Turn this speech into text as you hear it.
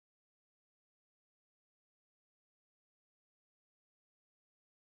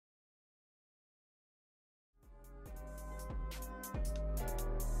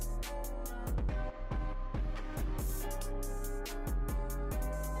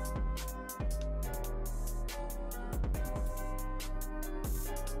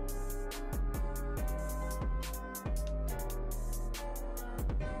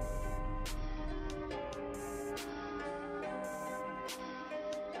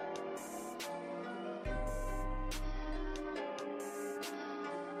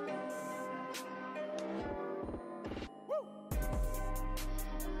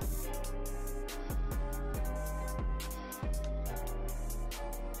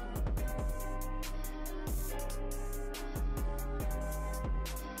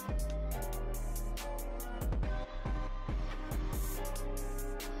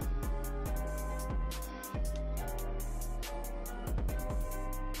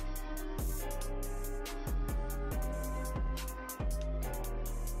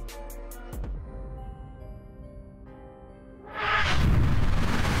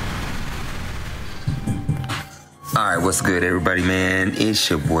All right, what's good, everybody, man? It's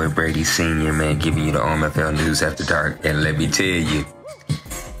your boy Brady Sr., man, giving you the OMFL news after dark. And let me tell you,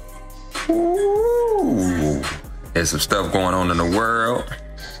 ooh, there's some stuff going on in the world.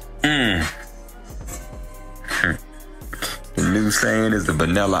 The new saying is the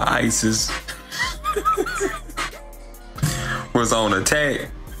vanilla ISIS was on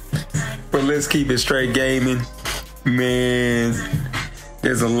attack. But let's keep it straight gaming. Man,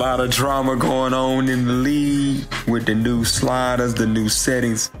 there's a lot of drama going on in the league with the new sliders, the new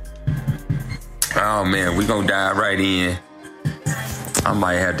settings. Oh, man, we gonna dive right in. I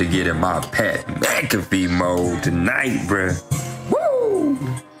might have to get in my Pat McAfee mode tonight, bruh. Woo!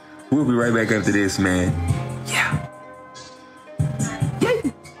 We'll be right back after this, man. Yeah.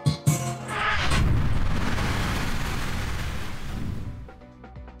 Yay!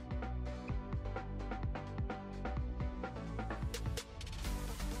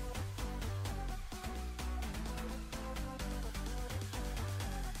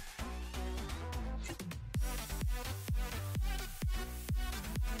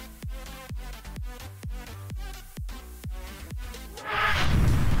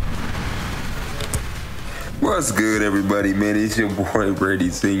 What's good, everybody, man? It's your boy Brady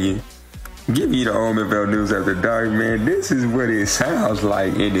Sr. Give you the OMFL news after dark, man. This is what it sounds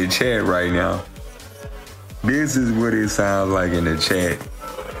like in the chat right now. This is what it sounds like in the chat.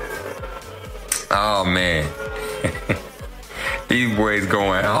 Oh, man. These boys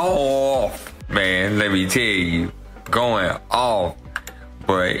going off, man. Let me tell you, going off.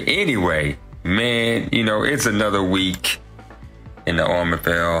 But anyway, man, you know, it's another week in the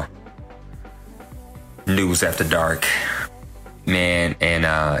OMFL news after dark, man. And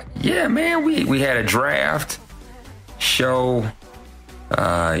yeah, man, we had a draft show,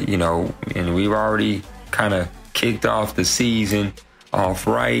 you know, and we've already kind of kicked off the season off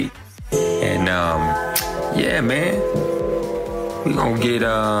right. And yeah, man, we gonna get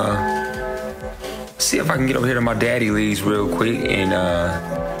see if I can get over here to my daddy leagues real quick and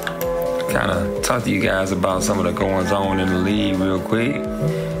kind of talk to you guys about some of the goings on in the league real quick.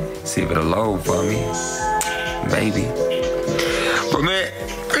 See if it'll load for me. Maybe. But man,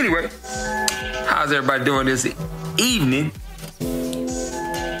 anyway, how's everybody doing this evening?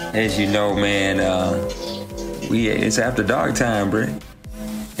 As you know, man, it's after dark time, bro.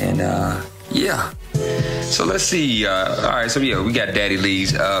 And yeah. So let's see. All right, so yeah, we got Daddy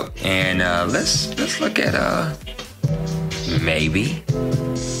Lee's up, and let's look at maybe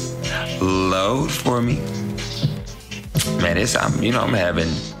load for me. Man, I'm having,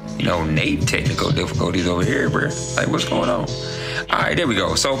 Nate technical difficulties over here, bro. Like, what's going on? All right, there we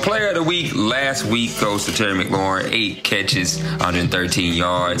go. So, player of the week last week goes to Terry McLaurin. 8 catches, 113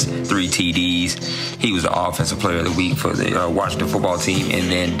 yards, 3 TDs. He was the offensive player of the week for the Washington football team.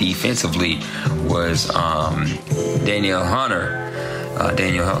 And then defensively was Daniel Hunter.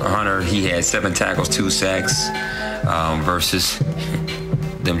 Daniel Hunter, he had 7 tackles, 2 sacks versus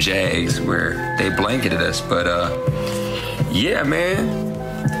them Jags where they blanketed us. But, yeah, man.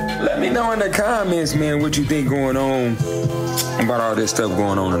 Let me know in the comments, man, what you think going on about all this stuff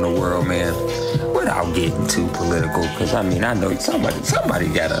going on in the world, man. Without getting too political, because I know somebody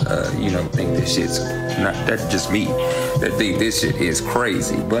gotta, think this shit's not. That's just me that think this shit is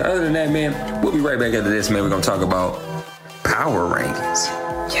crazy. But other than that, man, we'll be right back after this, man. We're gonna talk about power rankings.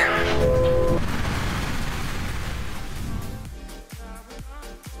 Yeah.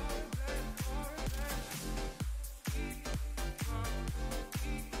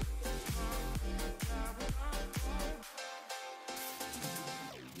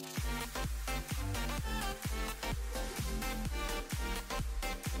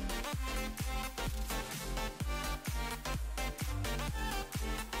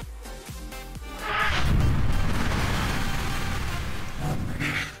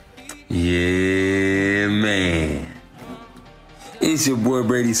 Yeah, man. It's your boy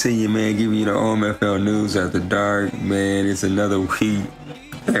Brady Sr., man, giving you the OMFL news after dark, man. It's another week.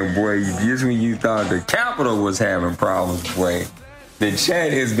 And boy, just when you thought the Capitol was having problems, boy, the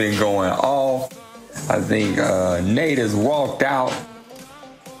chat has been going off. I think Nate has walked out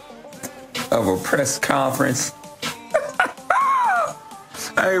of a press conference.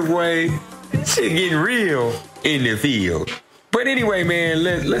 Hey, boy, shit getting real in the field. But anyway, man,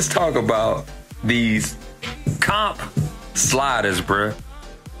 let's talk about these comp sliders, bruh.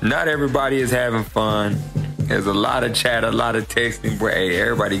 Not everybody is having fun. There's a lot of chat, a lot of texting. Boy, hey,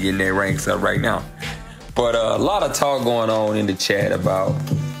 everybody getting their ranks up right now. But a lot of talk going on in the chat about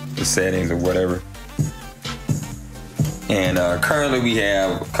the settings or whatever. And currently we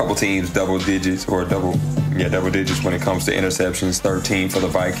have a couple teams double digits when it comes to interceptions. 13 for the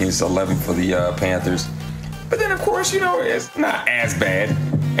Vikings, 11 for the Panthers. But then, of course, it's not as bad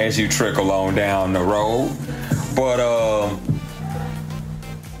as you trickle on down the road. But,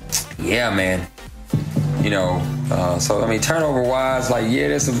 yeah, man. So, I mean, turnover-wise,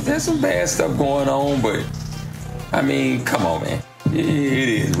 there's some bad stuff going on. But, I mean, come on, man. It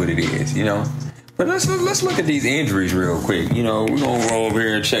is what it is, But let's look at these injuries real quick. We're going to roll over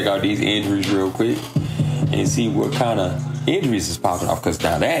here and check out these injuries real quick and see what kind of injuries is popping off. Because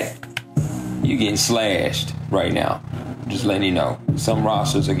now that, you're getting slashed right now. Just letting you know. Some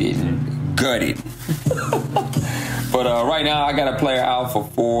rosters are getting gutted. But right now, I got a player out for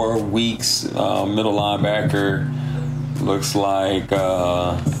 4 weeks. Middle linebacker. Looks like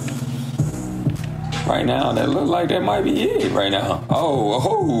right now, that looks like that might be it right now.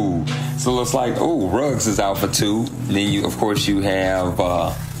 Oh. So it looks like, Ruggs is out for 2. And then you have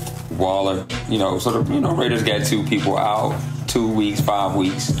Waller. Raiders got 2 people out. 2 weeks, 5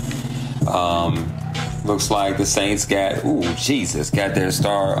 weeks. Looks like the Saints got their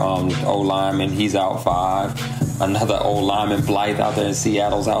star O-lineman. He's out 5. Another O-lineman, Blythe, out there in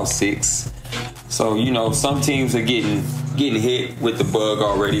Seattle's out 6. So, some teams are getting hit with the bug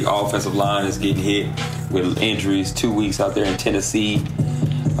already. Offensive line is getting hit with injuries. 2 weeks out there in Tennessee.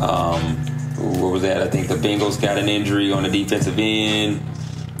 What was that? I think the Bengals got an injury on the defensive end.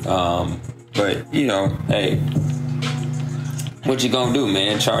 But, hey, what you gonna do,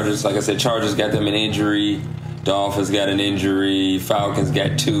 man? Chargers, like I said, Chargers got them an injury. Dolphins got an injury. Falcons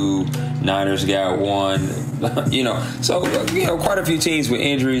got 2. Niners got 1. So, quite a few teams with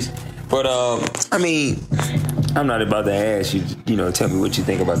injuries. But, I mean, I'm not about to ask you, tell me what you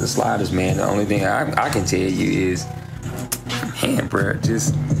think about the sliders, man. The only thing I can tell you is, man, bro,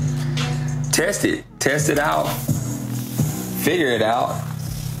 just test it. Test it out. Figure it out.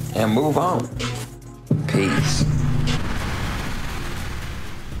 And move on. Peace.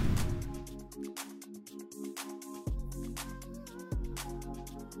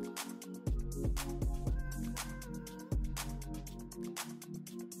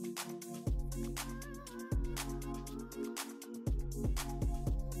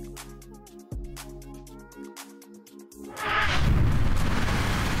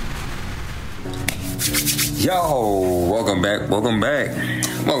 Yo, welcome back to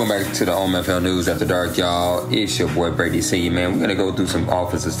the OMFL News After Dark, y'all. It's your boy Brady Senior, man. We're gonna go through some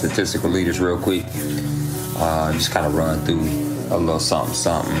offensive statistical leaders real quick. Just kind of run through a little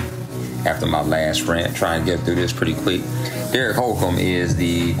something after my last rant. Try and get through this pretty quick. Derek Holcomb is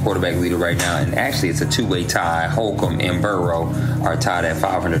the quarterback leader right now, and actually it's a 2-way tie. Holcomb and Burrow are tied at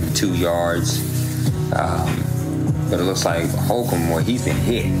 502 yards. But it looks like Holcomb, he's been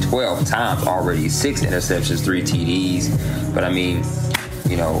hit 12 times already, 6 interceptions, 3 TDs. But I mean,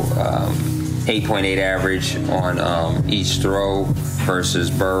 8.8 average on each throw versus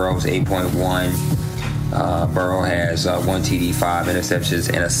Burrow's 8.1. Burrow has 1 TD, 5 interceptions,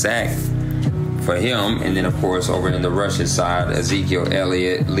 and a sack for him. And then, of course, over in the rushing side, Ezekiel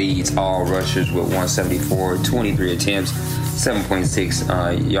Elliott leads all rushers with 174, 23 attempts,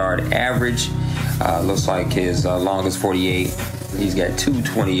 7.6 yard average. Looks like his longest 48. He's got 2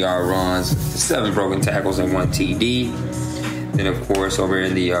 20-yard runs, 7 broken tackles, and 1 TD. Then, of course, over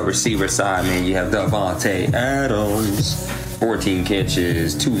in the receiver side, man, you have Devontae Adams, 14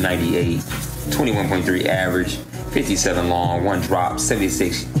 catches, 298, 21.3 average, 57 long, 1 drop,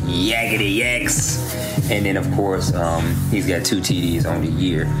 76 yaggity yaks. And then, of course, he's got 2 TDs on the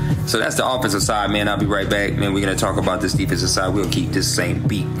year. So that's the offensive side, man. I'll be right back, man. We're going to talk about this defensive side. We'll keep this same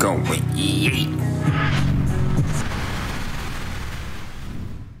beat going. Yeah.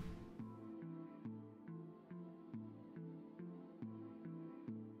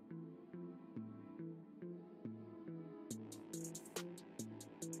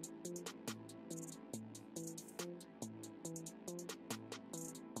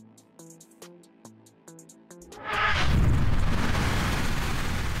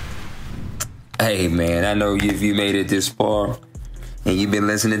 Hey, man, I know if you made it this far and you've been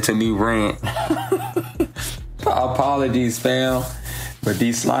listening to me rant. Apologies, fam. But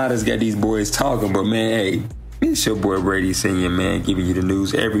these sliders got these boys talking. But, man, hey, it's your boy Brady Senior, man, giving you the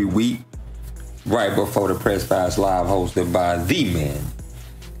news every week right before the Press Files Live, hosted by the man,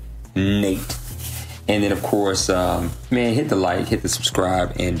 Nate. And then, of course, man, hit the like, hit the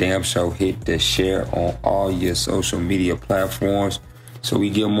subscribe, and damn sure hit the share on all your social media platforms so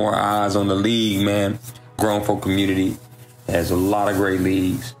we get more eyes on the league, man. Grown folk community has a lot of great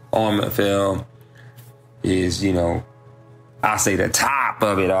leagues. OMFL is, I say the top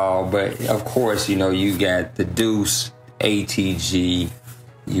of it all. But, of course, you got the Deuce, ATG,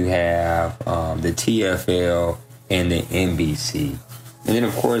 you have the TFL, and the NBC. And then,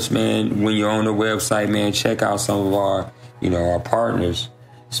 of course, man, when you're on the website, man, check out some of our, our partners,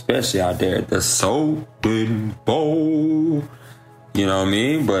 especially out there at the Soap and Bowl. You know what I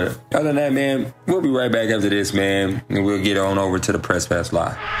mean? But other than that, man, we'll be right back after this, man, and we'll get on over to the Press Pass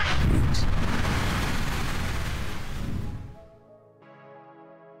Live. Peace.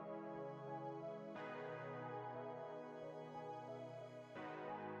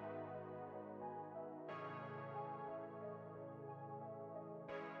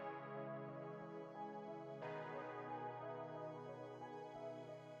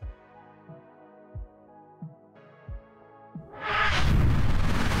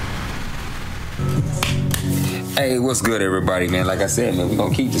 Hey, what's good, everybody, man? Like I said, man, we're going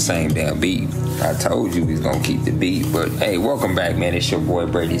to keep the same damn beat. I told you we was going to keep the beat. But, hey, welcome back, man. It's your boy,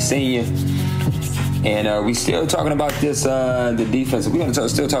 Brady Sr. And we still talking about this, the defense. We're going to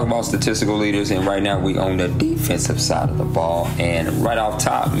still talk about statistical leaders. And right now we on the defensive side of the ball. And right off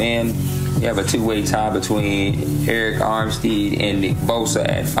top, man, you have a two-way tie between Eric Armstead and Nick Bosa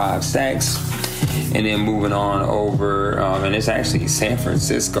at 5 sacks. And then moving on over, and it's actually San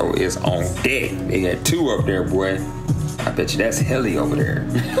Francisco is on deck. They got 2 up there, boy. I bet you that's heli over there.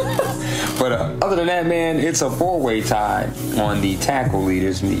 But other than that, man, it's a 4-way tie on the tackle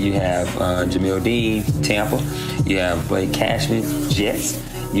leaders. You have Jamil Dean, Tampa. You have Blake Cashman, Jets.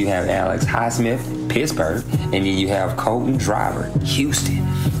 You have Alex Highsmith, Pittsburgh. And then you have Colton Driver, Houston.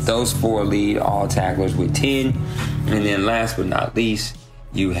 Those 4 lead all tacklers with 10. And then last but not least,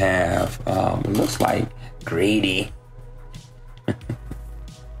 you have, it looks like Grady.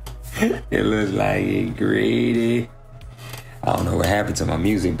 It looks like Grady. I don't know what happened to my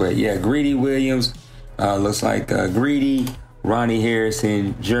music, but yeah, Greedy Williams. Looks like Greedy, Ronnie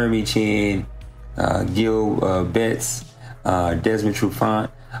Harrison, Jeremy Chin, Gil Betts, Desmond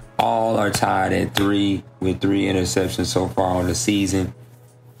Trufant. All are tied at 3 with 3 interceptions so far on the season.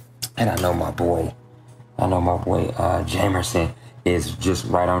 And I know my boy Jamerson is just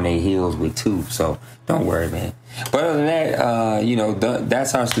right on their heels with 2. So don't worry, man. But other than that,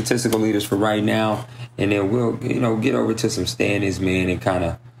 that's our statistical leaders for right now. And then we'll, get over to some standings, man, and kind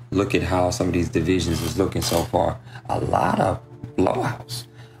of look at how some of these divisions is looking so far. A lot of blowouts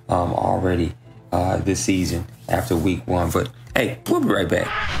already this season after week 1. But hey, we'll be right back.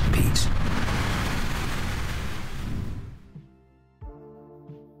 Peace.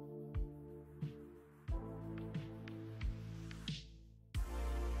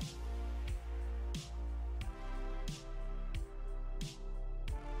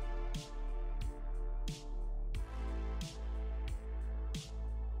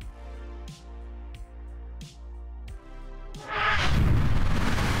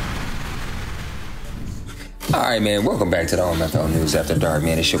 All right, man, welcome back to the OMFL News After Dark,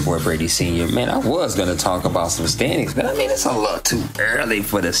 man. It's your boy, Brady Sr. Man, I was going to talk about some standings, but I mean, it's a little too early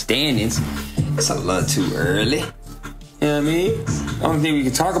for the standings. It's a little too early. You know what I mean? The only thing we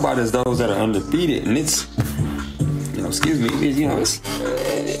can talk about is those that are undefeated, and it's,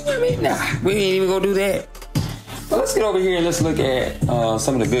 we ain't even going to do that. But let's get over here and let's look at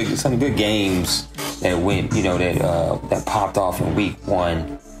some good games that went, that popped off in week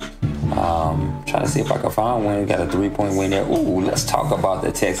 1. Trying to see if I can find one. We got a 3-point win there. Ooh, let's talk about the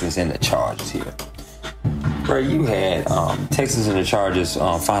Texans and the Chargers here. Where you had Texans and the Chargers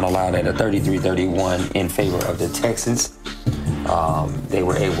final out at a 33-31 in favor of the Texans. They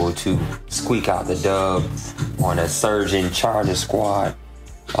were able to squeak out the dub on a surging Chargers squad.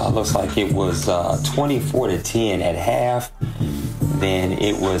 Looks like it was 24-10 at half. Then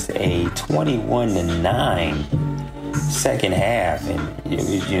it was a 21-9 second half, and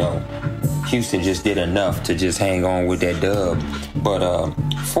Houston just did enough to just hang on with that dub. But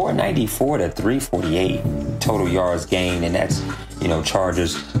 494 to 348 total yards gained, and that's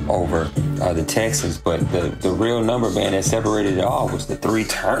Chargers over the Texans. But the real number, man, that separated it all was the 3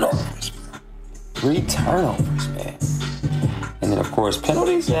 turnovers. 3 turnovers, man. And then, of course,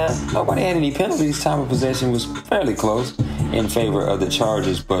 penalties. Yeah, nobody had any penalties. Time of possession was fairly close in favor of the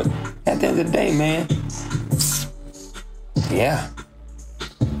Chargers. But at the end of the day, man, yeah,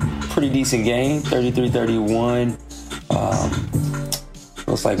 pretty decent game, 33-31.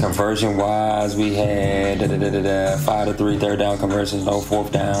 Looks like conversion-wise, we had 5-3 third down conversions, no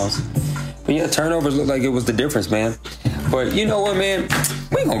 4th downs. But yeah, turnovers look like it was the difference, man. But you know what, man?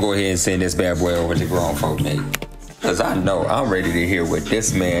 We gonna go ahead and send this bad boy over to grown folk, Nate. Because I know I'm ready to hear what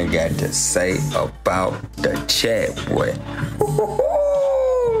this man got to say about the chat, boy.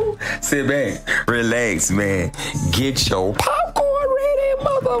 Sit back, relax, man. Get your popcorn ready,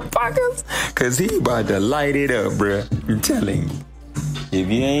 motherfuckers. Because he about to light it up, bruh. I'm telling you. If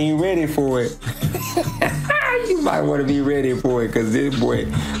you ain't ready for it, you You might want to be ready for it, because this boy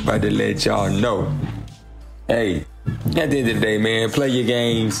about to let y'all know. Hey, at the end of the day, man, play your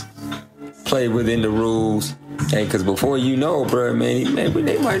games. Play within the rules. Hey, because before you know, bro, man,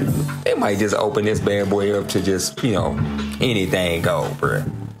 they might just open this bad boy up to just, anything go, bro.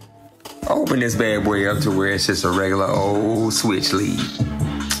 Open this bad boy up to where it's just a regular old switch lead.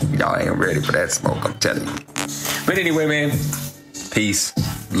 Y'all ain't ready for that smoke, I'm telling you. But anyway, man, peace,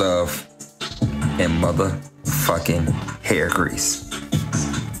 love, and motherfucking hair grease.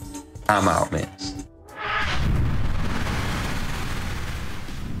 I'm out, man.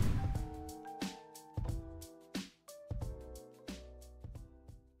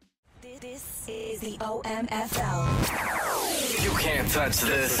 This is the OMFL. You can't touch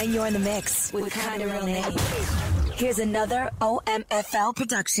this. And you're in the mix with Kinda Real Name. Here's another OMFL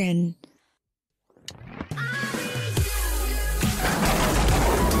production.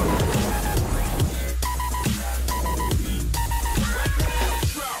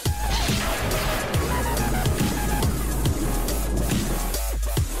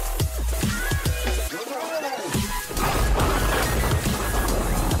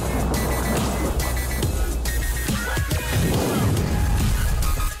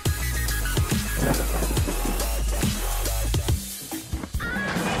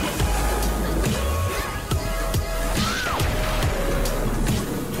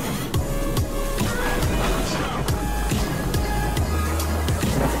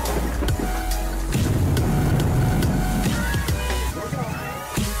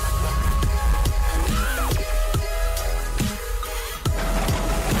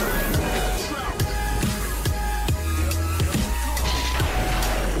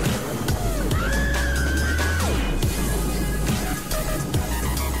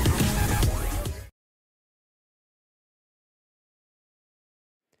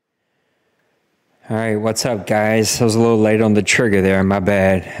 All right, what's up, guys? I was a little late on the trigger there, my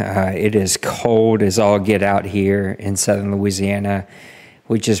bad. It is cold as all get out here in southern Louisiana,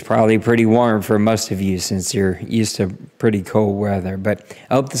 which is probably pretty warm for most of you since you're used to pretty cold weather. But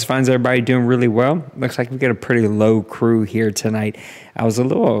I hope this finds everybody doing really well. Looks like we got a pretty low crew here tonight. I was a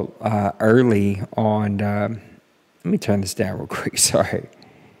little early on, let me turn this down real quick, sorry.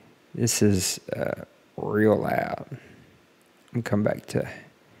 This is real loud. I'm come back to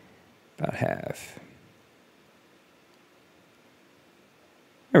about half.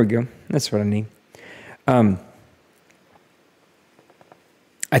 There we go. That's what I need. I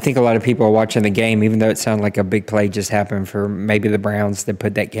think a lot of people are watching the game, even though it sounded like a big play just happened for maybe the Browns that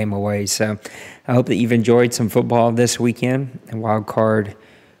put that game away. So I hope that you've enjoyed some football this weekend. And wild card,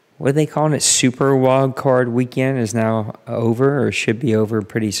 what are they calling it? Super wild card weekend is now over, or should be over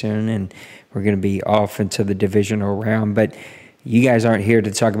pretty soon. And we're going to be off into the divisional round. But you guys aren't here to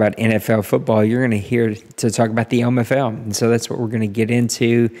talk about NFL football. You're going to hear to talk about the OMFL. And so that's what we're going to get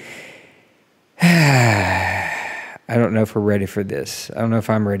into. I don't know if we're ready for this. I don't know if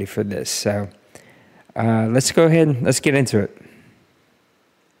I'm ready for this. So let's go ahead and let's get into it.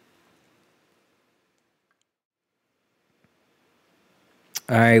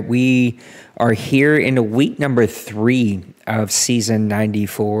 All right, we are here in week number 3 of season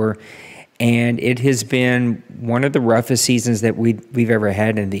 94. And it has been one of the roughest seasons that we've ever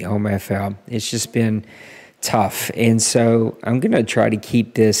had in the OMFL. It's just been tough. And so I'm going to try to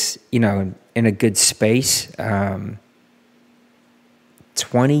keep this, in a good space.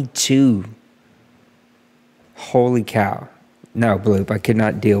 22. Holy cow. No, Bloop, I could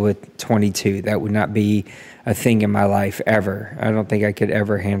not deal with 22. That would not be a thing in my life ever. I don't think I could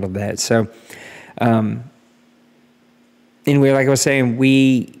ever handle that. So, anyway, like I was saying,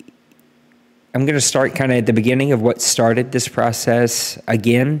 I'm going to start kind of at the beginning of what started this process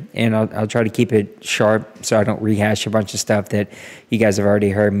again, and I'll try to keep it sharp so I don't rehash a bunch of stuff that you guys have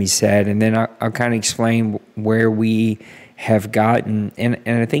already heard me said, and then I'll kind of explain where we have gotten, and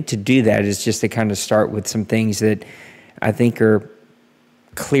I think to do that is just to kind of start with some things that I think are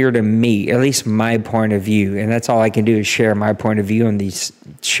clear to me, at least my point of view, and that's all I can do is share my point of view on these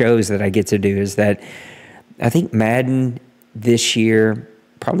shows that I get to do, is that I think Madden this year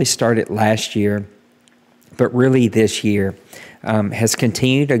probably started last year, but really this year has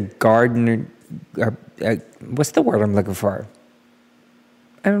continued to garden. What's the word I'm looking for?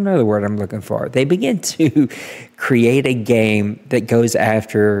 I don't know the word I'm looking for. They begin to create a game that goes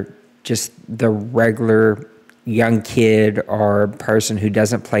after just the regular young kid or person who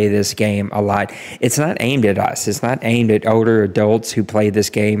doesn't play this game a lot. It's not aimed at us. It's not aimed at older adults who play this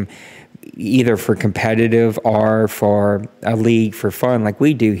game either for competitive or for a league for fun like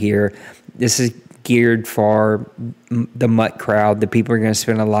we do here. This is geared for the MUT crowd. The people are going to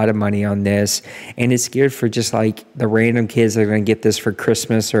spend a lot of money on this, and it's geared for just like the random kids that are going to get this for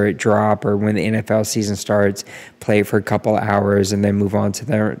Christmas or at drop or when the NFL season starts, play it for a couple of hours and then move on to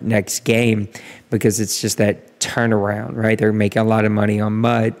their next game, because it's just that turnaround, right? They're making a lot of money on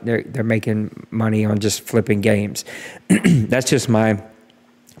MUT. They're making money on just flipping games. That's just my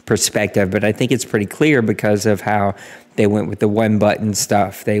perspective, but I think it's pretty clear because of how they went with the one button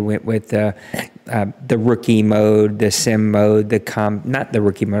stuff. They went with the rookie mode, the sim mode, not the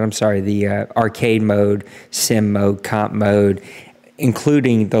rookie mode, I'm sorry, the arcade mode, sim mode, comp mode,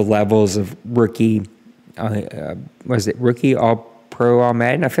 including the levels of rookie, was it rookie, all pro, all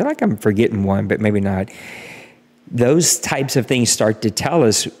Madden? I feel like I'm forgetting one, but maybe not. Those types of things start to tell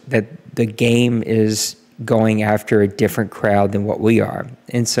us that the game is going after a different crowd than what we are.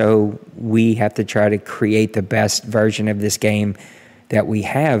 And so we have to try to create the best version of this game that we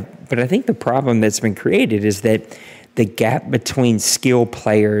have. But I think the problem that's been created is that the gap between skill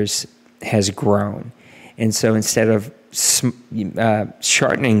players has grown. And so instead of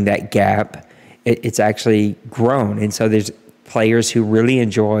shortening that gap, it's actually grown. And so there's players who really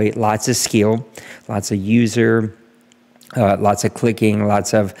enjoy lots of skill, lots of user, lots of clicking,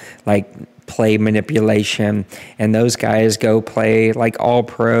 lots of like play manipulation, and those guys go play like all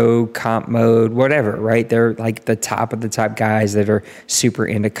pro, comp mode, whatever, right? They're like the top of the top guys that are super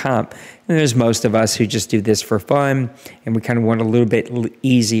into comp. And there's most of us who just do this for fun, and we kind of want a little bit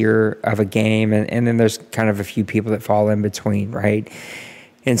easier of a game, and then there's kind of a few people that fall in between, right?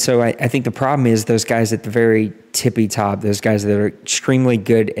 And so I think the problem is those guys at the very tippy top, those guys that are extremely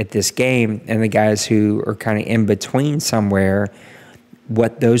good at this game, and the guys who are kind of in between somewhere.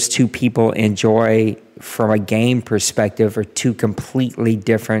 What those two people enjoy from a game perspective are two completely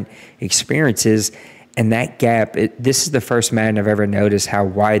different experiences. And that gap, this is the first Madden I've ever noticed how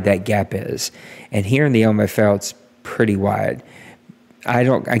wide that gap is. And here in the OMFL, it's pretty wide.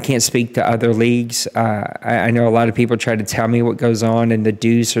 I can't speak to other leagues. I know a lot of people try to tell me what goes on in the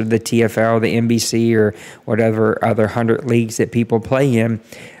Deuce or the TFL, the NBC, or whatever other 100 leagues that people play in.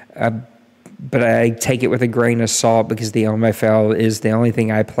 But I take it with a grain of salt because the OMFL is the only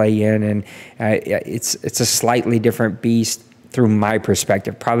thing I play in, and it's a slightly different beast through my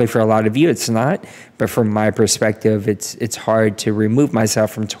perspective. Probably for a lot of you it's not, but from my perspective, it's hard to remove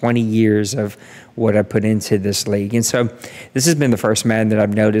myself from 20 years of what I put into this league. And so this has been the first Madden that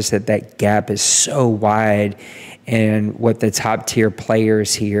I've noticed that gap is so wide, and what the top tier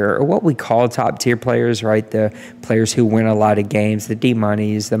players here, or what we call top tier players, right? The players who win a lot of games, the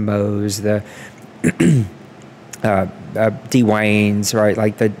D-Moneys, the Moes, the D-Waynes, right?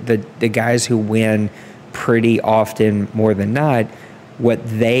 Like the guys who win pretty often more than not, what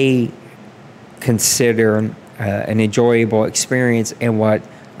they consider an enjoyable experience and what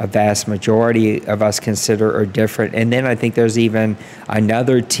a vast majority of us consider are different. And then I think there's even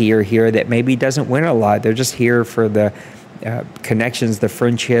another tier here that maybe doesn't win a lot. They're just here for the connections, the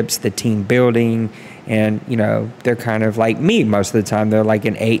friendships, the team building, and they're kind of like me most of the time. They're like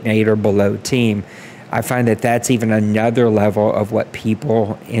an 8-8 or below team. I find that that's even another level of what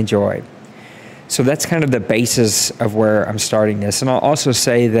people enjoy. So that's kind of the basis of where I'm starting this. And I'll also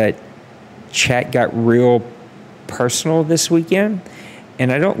say that chat got real personal this weekend.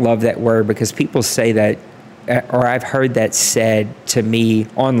 And I don't love that word because people say that, or I've heard that said to me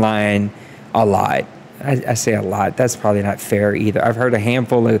online a lot. I say a lot. That's probably not fair either. I've heard a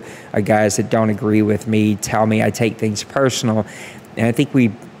handful of guys that don't agree with me tell me I take things personal. And I think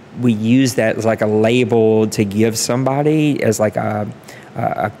we use that as like a label to give somebody as like a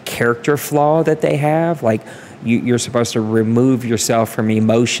character flaw that they have. Like you're supposed to remove yourself from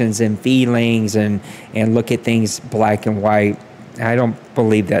emotions and feelings and look at things black and white. I don't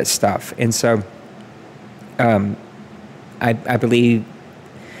believe that stuff. And so I believe,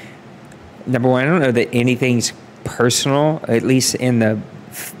 number one, I don't know that anything's personal, at least in the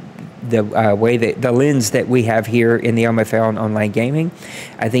way that the lens that we have here in the OMFL and online gaming.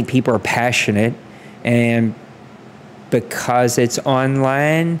 I think people are passionate, and because it's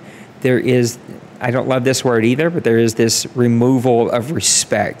online, there is, I don't love this word either, but there is this removal of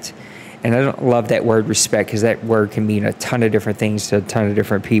respect. And I don't love that word respect because that word can mean a ton of different things to a ton of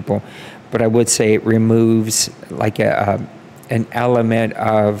different people. But I would say it removes like an element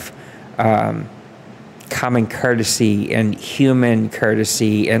of common courtesy and human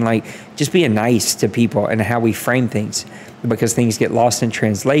courtesy and like just being nice to people and how we frame things, because things get lost in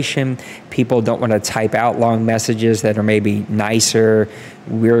translation. People don't want to type out long messages that are maybe nicer.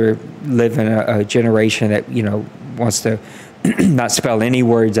 We're living a generation that wants to not spell any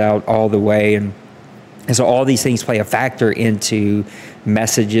words out all the way, and so all these things play a factor into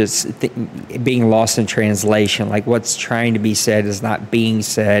messages being lost in translation, like what's trying to be said is not being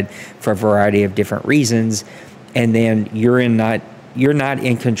said for a variety of different reasons, and then you're not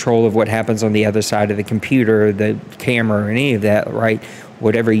in control of what happens on the other side of the computer, the camera, or any of that, right?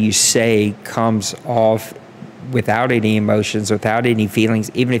 Whatever you say comes off without any emotions, without any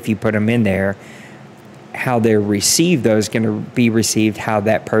feelings, even if you put them in there. How they're received, though, is going to be received how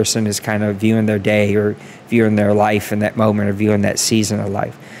that person is kind of viewing their day or viewing their life in that moment or viewing that season of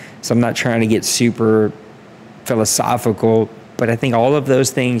life. So I'm not trying to get super philosophical, but I think all of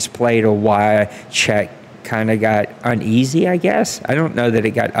those things play to why Chet kind of got uneasy, I guess. I don't know that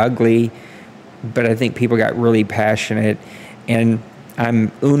it got ugly, but I think people got really passionate. And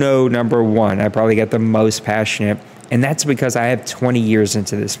I'm uno number one. I probably got the most passionate. And that's because I have 20 years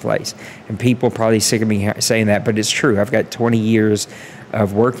into this place. And people are probably sick of me saying that, but it's true. I've got 20 years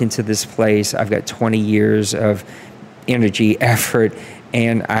of work into this place. I've got 20 years of energy, effort,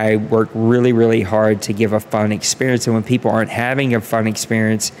 and I work really, really hard to give a fun experience. And when people aren't having a fun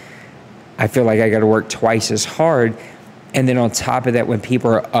experience, I feel like I got to work twice as hard. And then on top of that, when people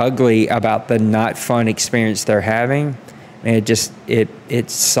are ugly about the not fun experience they're having, man, it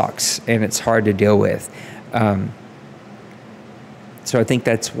sucks and it's hard to deal with. So I think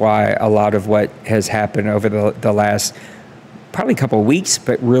that's why a lot of what has happened over the last probably couple of weeks,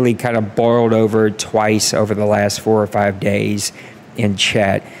 but really kind of boiled over twice over the last 4 or 5 days in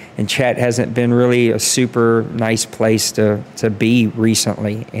chat. And chat hasn't been really a super nice place to be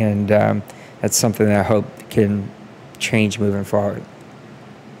recently. And that's something that I hope can change moving forward.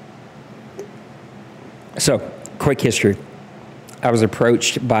 So, quick history. I was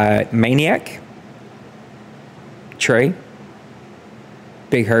approached by Maniac, Trey,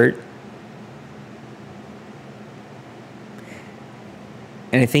 Big Hurt,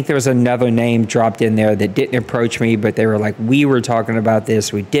 and I think there was another name dropped in there that didn't approach me, but they were like, we were talking about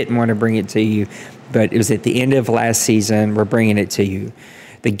this, we didn't want to bring it to you, but it was at the end of last season, we're bringing it to you.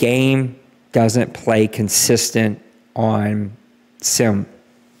 The game doesn't play consistent on simulation.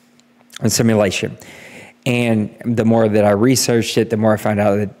 And the more that I researched it, the more I found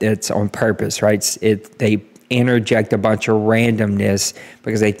out that it's on purpose, right? They interject a bunch of randomness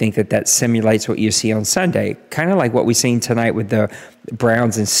because they think that simulates what you see on Sunday. Kind of like what we seen tonight with the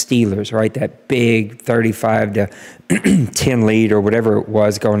Browns and Steelers, right? That big 35-10 lead or whatever it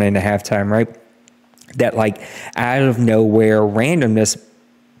was going into halftime, right? That like out of nowhere randomness.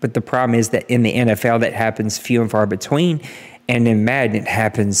 But the problem is that in the NFL that happens few and far between. And in Madden, it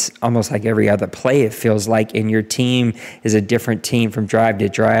happens almost like every other play, it feels like. And your team is a different team from drive to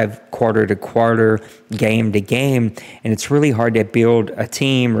drive, quarter to quarter, game to game. And it's really hard to build a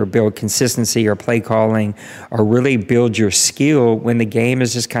team or build consistency or play calling or really build your skill when the game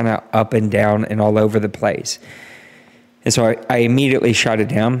is just kind of up and down and all over the place. And so I immediately shot it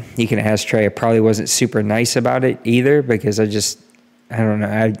down. You can ask Trey. I probably wasn't super nice about it either because I don't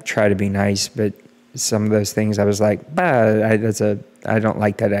know. I try to be nice, but some of those things I was like, I don't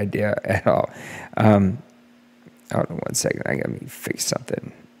like that idea at all. Hold on 1 second. I got to fix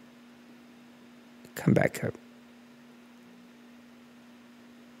something. Come back up.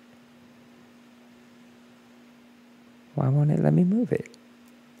 Why won't it let me move it?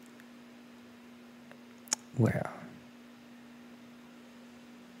 Well,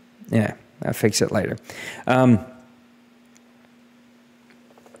 yeah, I'll fix it later.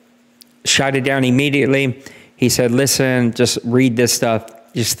 Shot it down immediately. He said, listen, just read this stuff.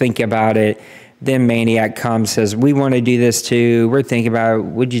 Just think about it. Then Maniac comes, says, we want to do this too. We're thinking about it.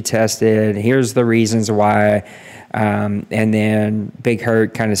 Would you test it? Here's the reasons why. And then Big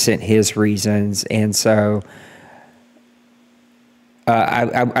Hurt kind of sent his reasons. And so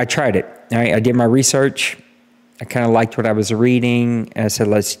I tried it. I did my research. I kind of liked what I was reading, and I said,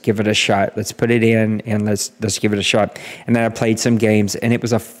 let's give it a shot. Let's put it in, and let's give it a shot. And then I played some games, and it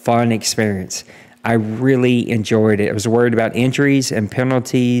was a fun experience. I really enjoyed it. I was worried about injuries and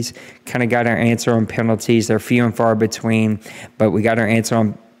penalties, kind of got our answer on penalties. They're few and far between, but we got our answer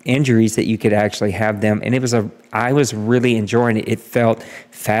on injuries that you could actually have them. And I was really enjoying it. It felt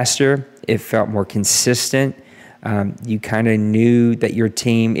faster. It felt more consistent. You kind of knew that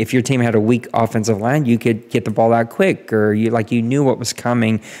if your team had a weak offensive line, you could get the ball out quick, or you knew what was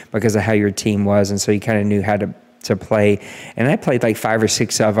coming because of how your team was. And so you kind of knew how to play. And I played like 5 or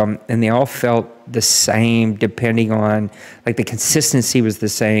 6 of them, and they all felt the same depending on, like, the consistency was the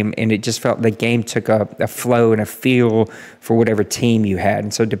same, and it just felt the game took a flow and a feel for whatever team you had.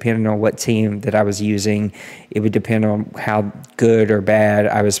 And so depending on what team that I was using, it would depend on how good or bad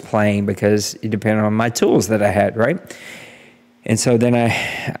I was playing because it depended on my tools that I had, right? And so then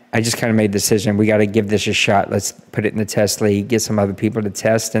I just kind of made the decision, we got to give this a shot. Let's put it in the test league, get some other people to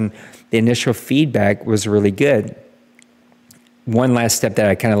test. And the initial feedback was really good. One last step that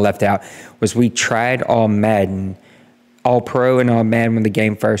I kind of left out was we tried All Madden, All Pro and All Madden when the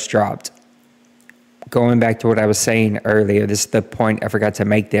game first dropped. Going back to what I was saying earlier, this is the point I forgot to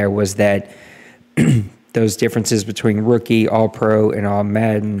make there, was that those differences between Rookie, All Pro, and All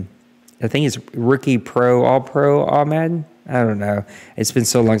Madden, I think it's Rookie, Pro, All Madden. I don't know. It's been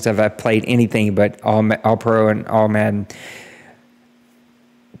so long since I've played anything but All Pro and All Madden.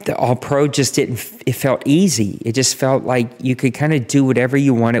 The All Pro just it felt easy. It just felt like you could kind of do whatever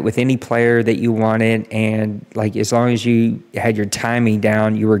you wanted with any player that you wanted. And like, as long as you had your timing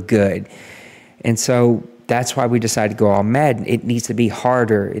down, you were good. And so that's why we decided to go All Madden. It needs to be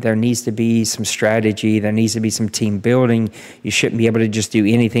harder. There needs to be some strategy. There needs to be some team building. You shouldn't be able to just do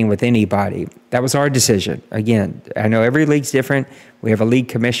anything with anybody. That was our decision. Again, I know every league's different. We have a league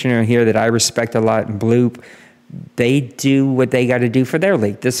commissioner here that I respect a lot in Bloop. They do what they got to do for their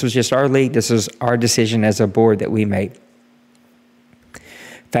league. This was just our league. This was our decision as a board that we made.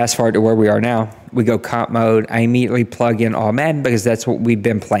 Fast forward to where we are now. We go comp mode. I immediately plug in All Madden because that's what we've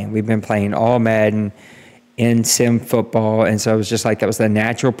been playing. We've been playing All Madden in sim football. And so it was just like, that was the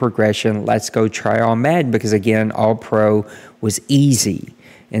natural progression. Let's go try All Madden because, again, All Pro was easy.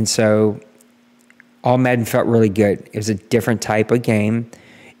 And so All Madden felt really good. It was a different type of game.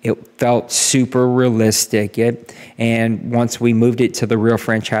 It felt super realistic. And once we moved it to the real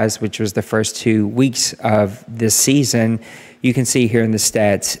franchise, which was the first 2 weeks of this season, you can see here in the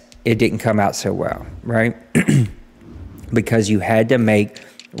stats, it didn't come out so well, right? Because you had to make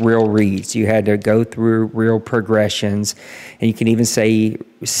real reads. You had to go through real progressions. And you can even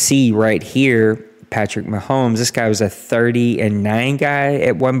see right here, Patrick Mahomes, this guy was a 30-9 guy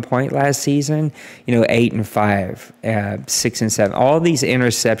at one point last season, 8-5, 6-7, all these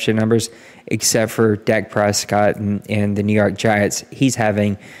interception numbers, except for Dak Prescott and the New York Giants. He's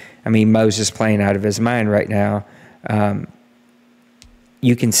having, Moses playing out of his mind right now.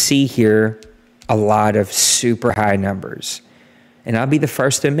 You can see here a lot of super high numbers. And I'll be the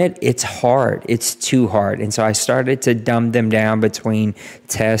first to admit, it's hard. It's too hard. And so I started to dumb them down between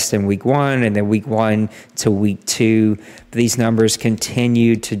test and week 1 and then week 1 to week 2. These numbers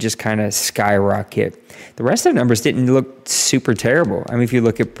continued to just kind of skyrocket. The rest of the numbers didn't look super terrible. If you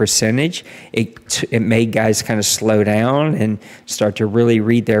look at percentage, it made guys kind of slow down and start to really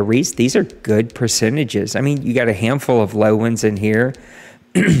read their reads. These are good percentages. You got a handful of low ones in here.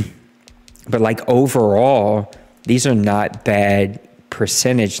 But like overall, these are not bad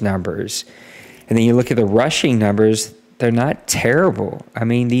percentage numbers. And then you look at the rushing numbers, they're not terrible.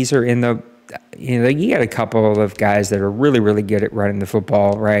 These are in the, you got a couple of guys that are really, really good at running the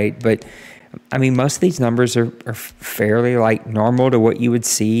football, right? But most of these numbers are fairly like normal to what you would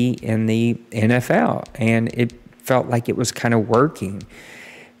see in the NFL. And it felt like it was kind of working.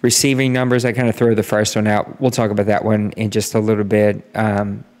 Receiving numbers, I kind of throw the first one out. We'll talk about that one in just a little bit.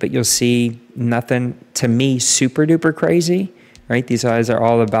 But you'll see nothing, to me, super duper crazy, right? These guys are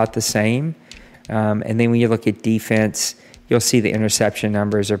all about the same. And then when you look at defense, you'll see the interception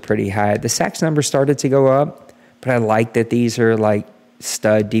numbers are pretty high. The sacks numbers started to go up, but I like that these are like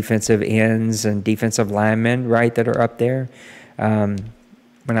stud defensive ends and defensive linemen, right, that are up there.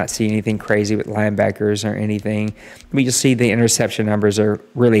 We're not seeing anything crazy with linebackers or anything. But you'll see the interception numbers are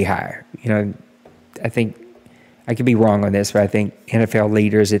really high. I think I could be wrong on this, but I think NFL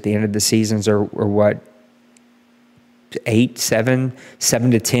leaders at the end of the seasons are what, 8, 7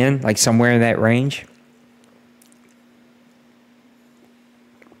 to 10, like somewhere in that range.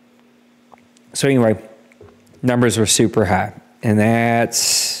 So anyway, numbers were super high. And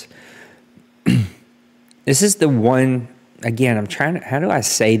that's, this is the one, again, I'm trying to, how do I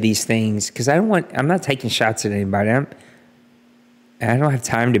say these things? Because I'm not taking shots at anybody. I don't have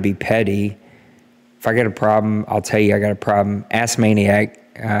time to be petty. If I got a problem, I'll tell you I got a problem. Ask Maniac,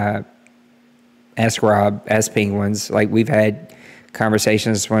 ask Rob, ask Penguins. Like, we've had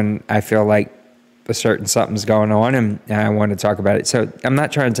conversations when I feel like a certain something's going on and I want to talk about it. So I'm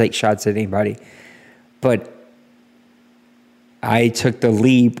not trying to take shots at anybody. But I took the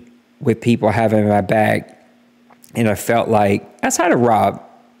leap with people having my back, and I felt like, outside of Rob,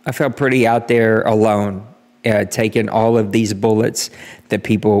 I felt pretty out there alone, taking all of these bullets that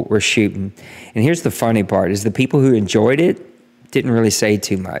people were shooting. And here's the funny part, is the people who enjoyed it didn't really say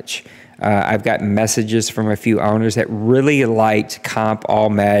too much. I've gotten messages from a few owners that really liked Comp All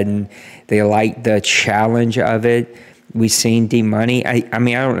Madden. They liked the challenge of it. We've seen D-Money. I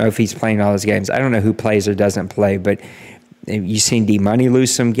don't know if he's playing all his games. I don't know who plays or doesn't play, but You've seen D-Money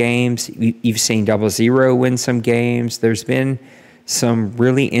lose some games. You've seen 00 win some games. There's been some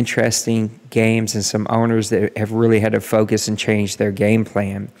really interesting games and some owners that have really had to focus and change their game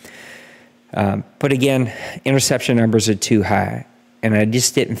plan. But again, interception numbers are too high. And I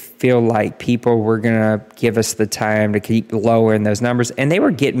just didn't feel like people were going to give us the time to keep lowering those numbers. And they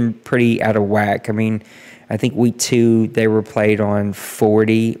were getting pretty out of whack. I mean, I think week 2, they were played on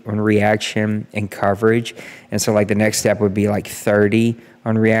 40 on reaction and coverage. And so, like, the next step would be, like, 30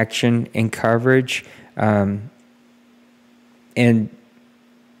 on reaction and coverage. And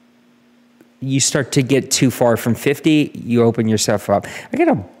you start to get too far from 50, you open yourself up. I got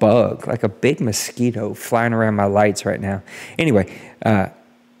a bug, like a big mosquito, flying around my lights right now. Anyway,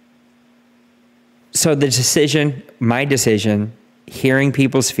 so my decision, hearing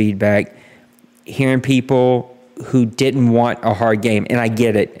people's feedback, hearing people who didn't want a hard game, and I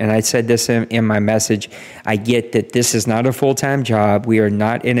get it, and I said this in my message, I get that this is not a full-time job. We are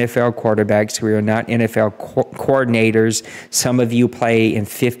not NFL quarterbacks. We are not NFL coordinators. Some of you play in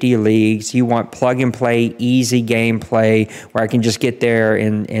 50 leagues. You want plug-and-play, easy gameplay where I can just get there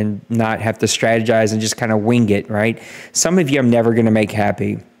and not have to strategize and just kind of wing it, right? Some of you I'm never going to make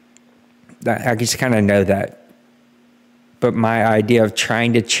happy. I just kind of know that. But my idea of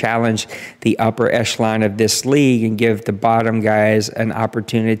trying to challenge the upper echelon of this league and give the bottom guys an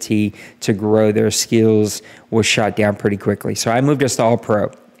opportunity to grow their skills was shot down pretty quickly. So I moved us to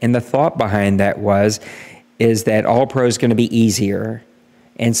All-Pro. And the thought behind that is that All-Pro is going to be easier.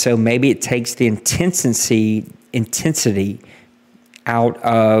 And so maybe it takes the intensity out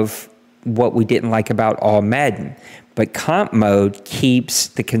of what we didn't like about All Madden. But comp mode keeps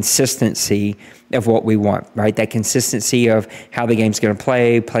the consistency of what we want, right? That consistency of how the game's going to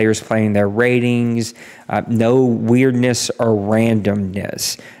play, players playing their ratings, no weirdness or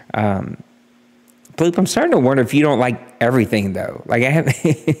randomness. Bloop, I'm starting to wonder if you don't like everything, though. Like I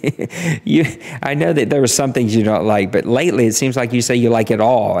know that there were some things you don't like, but lately it seems like you say you like it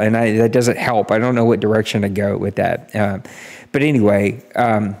all, and that doesn't help. I don't know what direction to go with that. But anyway,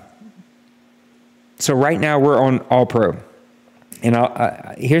 so right now we're on All-Pro. And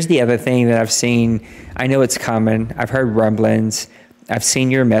here's the other thing that I've seen. I know it's coming. I've heard rumblings. I've seen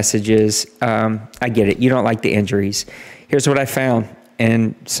your messages. I get it. You don't like the injuries. Here's what I found.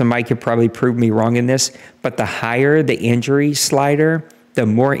 And somebody could probably prove me wrong in this. But the higher the injury slider, the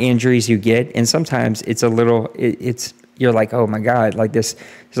more injuries you get. And sometimes it's a little, you're like, oh my God, like this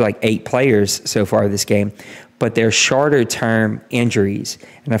is like 8 players so far this game. But they're shorter term injuries.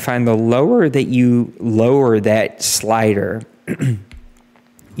 And I find the lower that you lower that slider,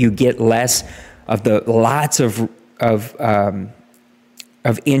 you get less of the lots of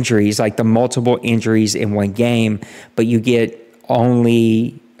injuries, like the multiple injuries in one game, but you get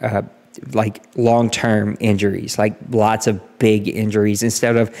only like long-term injuries, like lots of big injuries.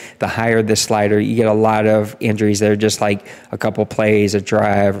 Instead of the higher the slider, you get a lot of injuries that are just like a couple plays, a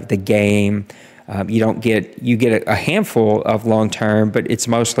drive, the game. You get a handful of long-term, but it's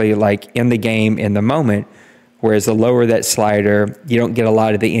mostly like in the game, in the moment. Whereas the lower that slider, you don't get a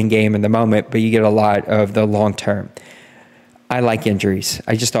lot of the in-game in the moment, but you get a lot of the long-term. I like injuries.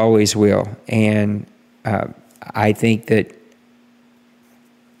 I just always will. And I think that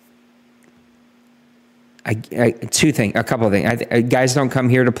a couple of things. Guys don't come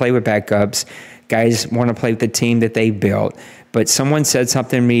here to play with backups. Guys want to play with the team that they built. But someone said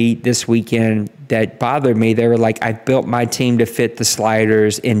something to me this weekend that bothered me. They were like, I built my team to fit the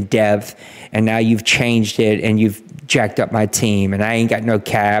sliders in depth, and now you've changed it and you've jacked up my team, and I ain't got no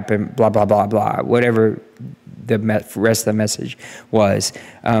cap and blah, blah, blah, blah, whatever the rest of the message was.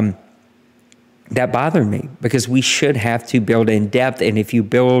 That bothered me because we should have to build in depth. And if you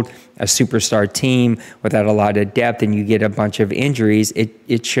build a superstar team without a lot of depth and you get a bunch of injuries,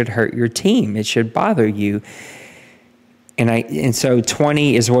 it should hurt your team. It should bother you. And so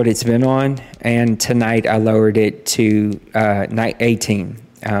 20 is what it's been on. And tonight I lowered it to 18.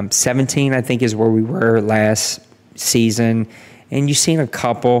 17, I think, is where we were last season. And you've seen a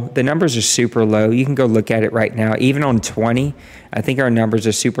couple. The numbers are super low. You can go look at it right now. Even on 20, I think our numbers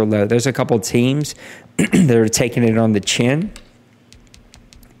are super low. There's a couple teams that are taking it on the chin.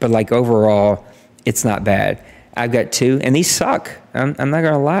 But like overall, it's not bad. I've got 2, and these suck. I'm not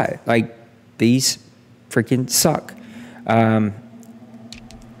going to lie. Like, these freaking suck.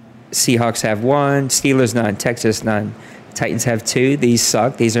 Seahawks have 1, Steelers none, Texas none. Titans have 2. These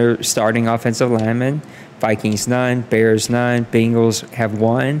suck. These are starting offensive linemen. Vikings none, Bears none, Bengals have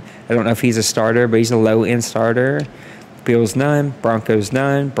 1. I don't know if he's a starter, but he's a low-end starter. Bills none, Broncos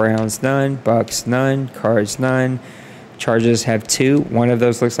none, Browns none, Bucks none, Cards none. Chargers have 2. One of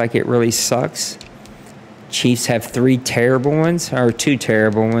those looks like it really sucks. Chiefs have 3 terrible ones, or 2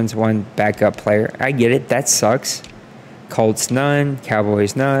 terrible ones, 1 backup player. I get it. That sucks. Colts, none.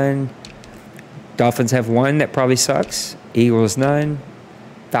 Cowboys, none. Dolphins have 1 that probably sucks. Eagles, none.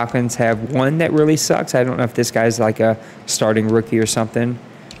 Falcons have 1 that really sucks. I don't know if this guy's like a starting rookie or something.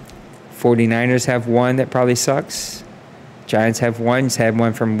 49ers have 1 that probably sucks. Giants have 1. He's had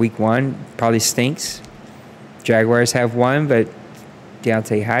 1 from week 1. Probably stinks. Jaguars have 1, but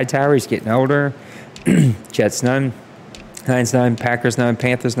Deontay Hightower, he's getting older. Jets, none. Lions, none. Packers, none.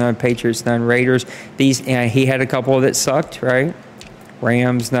 Panthers, none. Patriots, none. Raiders. He had a couple that sucked, right?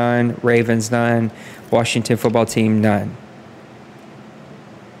 Rams, none. Ravens, none. Washington football team, none.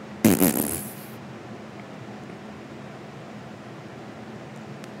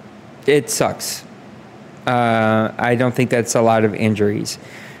 It sucks. I don't think that's a lot of injuries.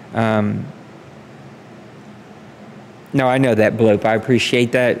 No, I know that, Bloop. I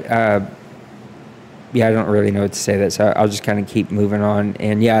appreciate that. Yeah, I don't really know what to say that, so I'll just kind of keep moving on.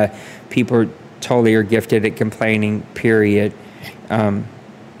 And yeah, people totally are gifted at complaining, period. Yeah,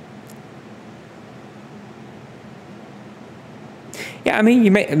 I mean,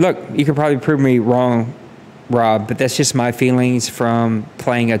 you could probably prove me wrong, Rob, but that's just my feelings from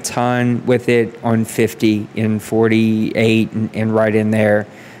playing a ton with it on 50 and 48 and right in there.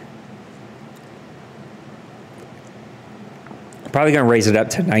 Probably going to raise it up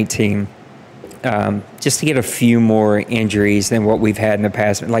to 19 just to get a few more injuries than what we've had in the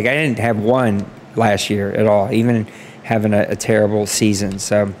past. Like, I didn't have 1 last year at all, even having a terrible season.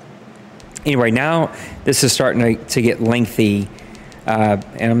 So anyway, now this is starting to get lengthy,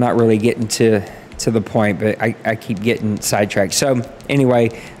 and I'm not really getting to the point, but I keep getting sidetracked. So anyway,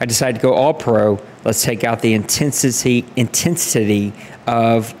 I decided to go all pro. Let's take out the intensity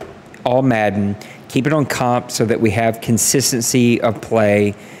of all Madden, keep it on comp so that we have consistency of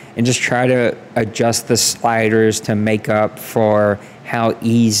play, and just try to adjust the sliders to make up for how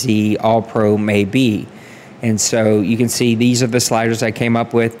easy all pro may be. And so you can see these are the sliders I came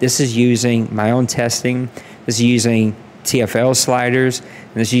up with. This is using my own testing. This is using TFL sliders,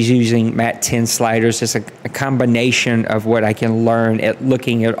 and this is using MAT 10 sliders. Just a combination of what I can learn at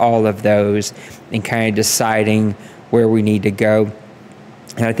looking at all of those and kind of deciding where we need to go.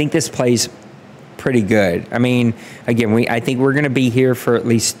 And I think this plays pretty good. I mean, again, I think we're going to be here for at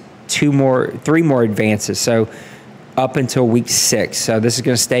least 3 more advances. So up until week 6. So this is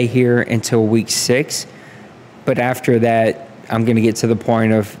going to stay here until week 6. But after that, I'm going to get to the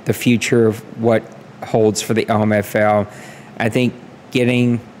point of the future of what holds for the OMFL. I think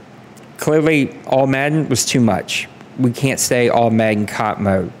getting clearly all Madden was too much. We can't stay all Madden comp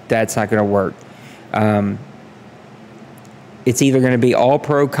mode. That's not going to work. It's either going to be all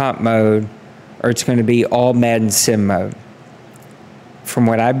pro comp mode or it's going to be all Madden sim mode. From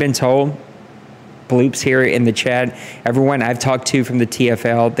what I've been told, Bloops here in the chat, everyone I've talked to from the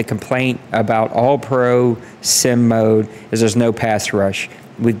TFL, the complaint about all pro sim mode is there's no pass rush.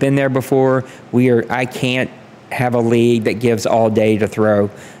 We've been there before. I can't have a league that gives all day to throw.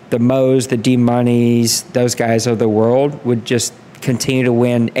 The Moes, the D-Moneys, those guys of the world would just continue to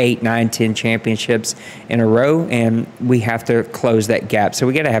win 8, 9, 10 championships in a row, and we have to close that gap. So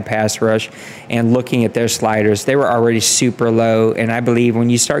we got to have pass rush. And looking at their sliders, they were already super low, and I believe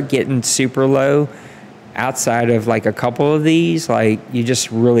when you start getting super low, outside of like a couple of these, like you just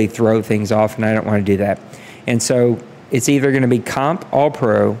really throw things off, and I don't want to do that. And so it's either going to be comp all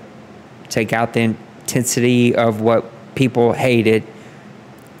pro, take out the intensity of what people hated.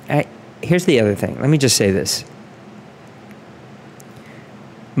 Here's the other thing. Let me just say this.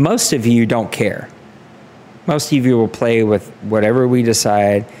 Most of you don't care. Most of you will play with whatever we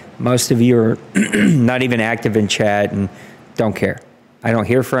decide. Most of you are not even active in chat and don't care. I don't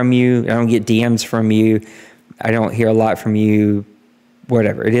hear from you. I don't get DMs from you. I don't hear a lot from you.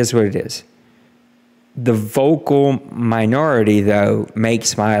 Whatever. It is what it is. The vocal minority, though,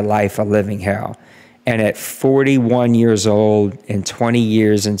 makes my life a living hell. And at 41 years old and 20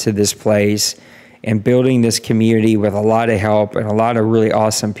 years into this place and building this community with a lot of help and a lot of really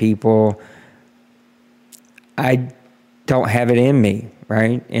awesome people, I don't have it in me,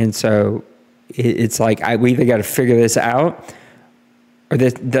 right? And so it's like we either got to figure this out, or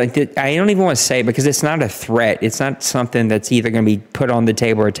I don't even want to say it because it's not a threat. It's not something that's either going to be put on the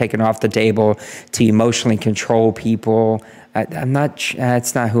table or taken off the table to emotionally control people. I'm not.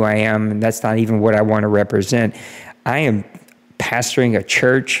 That's not who I am, and that's not even what I want to represent. I am pastoring a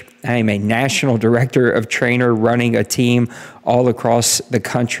church. I am a national director of trainer running a team all across the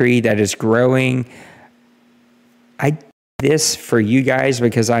country that is growing. I do this for you guys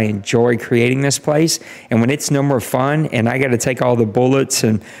because I enjoy creating this place. And when it's no more fun and I got to take all the bullets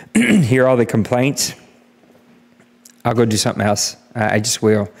and hear all the complaints, I'll go do something else. I just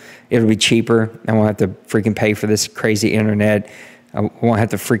will. It'll be cheaper. I won't have to freaking pay for this crazy internet. I won't have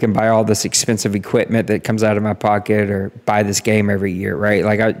to freaking buy all this expensive equipment that comes out of my pocket or buy this game every year, right?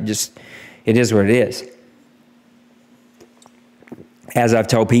 Like it is what it is. As I've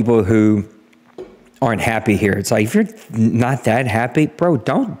told people who aren't happy here, it's like, if you're not that happy, bro,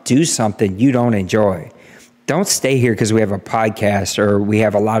 don't do something you don't enjoy. Don't stay here because we have a podcast or we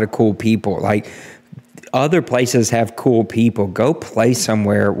have a lot of cool people. Like, other places have cool people. Go play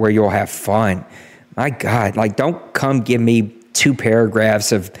somewhere where you'll have fun. My God, like, don't come give me 2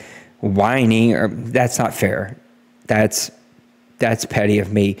 paragraphs of whining. Or that's not fair. That's petty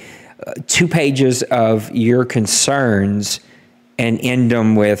of me. 2 pages of your concerns and end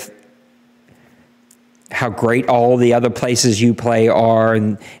them with how great all the other places you play are,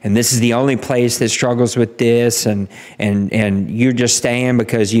 and this is the only place that struggles with this, and you're just staying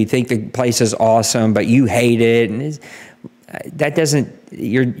because you think the place is awesome, but you hate it, and that doesn't.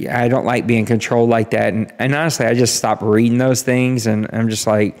 I don't like being controlled like that, and honestly, I just stopped reading those things, and I'm just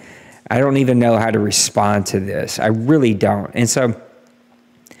like, I don't even know how to respond to this. I really don't, and so.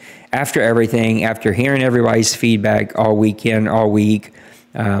 After everything, after hearing everybody's feedback all weekend, all week,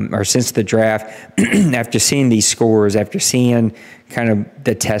 or since the draft, after seeing these scores, after seeing kind of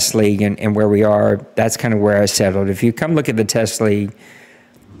the test league and where we are, that's kind of where I settled. If you come look at the test league,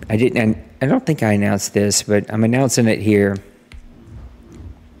 I don't think I announced this, but I'm announcing it here.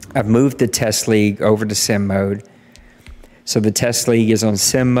 I've moved the test league over to sim mode. So the test league is on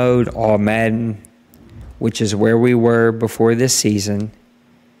sim mode, all Madden, which is where we were before this season,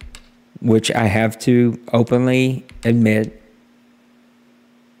 which I have to openly admit,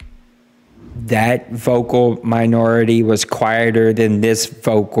 that vocal minority was quieter than this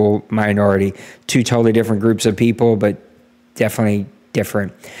vocal minority. 2 totally different groups of people, but definitely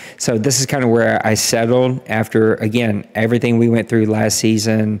different. So this is kind of where I settled after, again, everything we went through last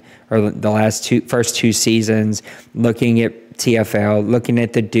season, or the first 2 seasons, looking at TFL, looking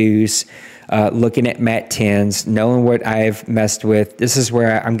at the Deuce, looking at Mat 10s, knowing what I've messed with. This is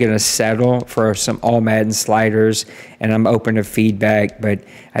where I'm going to settle for some all Madden sliders, and I'm open to feedback, but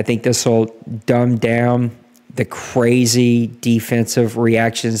I think this will dumb down the crazy defensive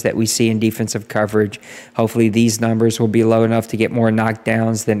reactions that we see in defensive coverage. Hopefully these numbers will be low enough to get more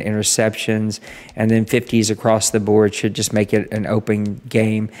knockdowns than interceptions, and then 50s across the board should just make it an open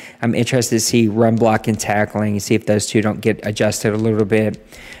game. I'm interested to see run block and tackling and see if those 2 don't get adjusted a little bit.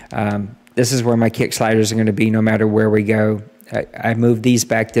 This is where my kick sliders are going to be no matter where we go. I moved these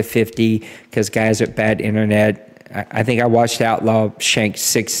back to 50 because guys with bad internet. I think I watched Outlaw shank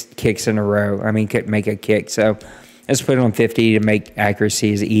 6 kicks in a row. I mean, could make a kick. So let's put it on 50 to make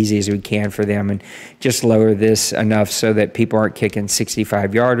accuracy as easy as we can for them, and just lower this enough so that people aren't kicking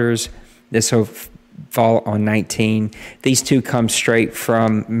 65-yarders. This will fall on 19. These 2 come straight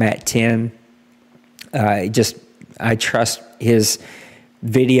from Mat 10. I trust his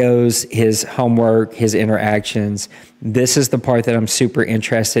videos, his homework, his interactions. This is the part that I'm super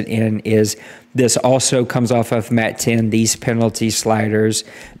interested in. Is this also comes off of Mat 10, these penalty sliders,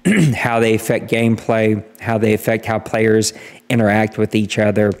 how they affect gameplay, how they affect how players interact with each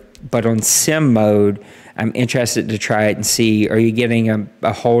other. But on sim mode, I'm interested to try it and see, are you getting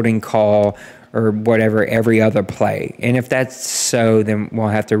a holding call or whatever every other play? And if that's so, then we'll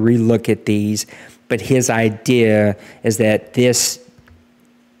have to relook at these. But his idea is that this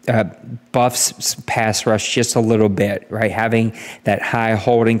buffs pass rush just a little bit, right? Having that high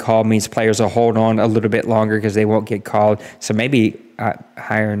holding call means players will hold on a little bit longer because they won't get called. So maybe a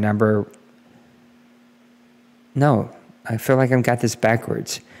higher number. No, I feel like I've got this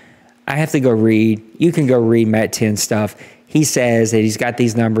backwards. I have to go read. You can go read Mat 10 stuff. He says that he's got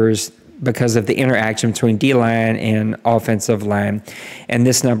these numbers because of the interaction between D-line and offensive line. And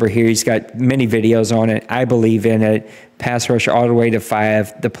this number here, he's got many videos on it. I believe in it. Pass rush all the way to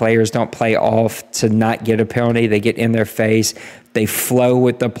 5. The players don't play off to not get a penalty. They get in their face. They flow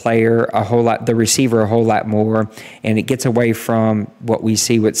with the player a whole lot, the receiver a whole lot more, and it gets away from what we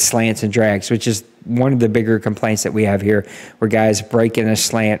see with slants and drags, which is one of the bigger complaints that we have here, where guys break in a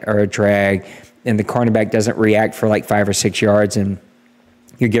slant or a drag, and the cornerback doesn't react for like 5 or 6 yards, and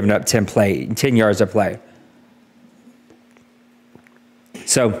you're giving up 10 yards of play.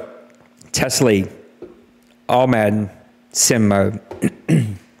 So, test league, all Madden, sim mode.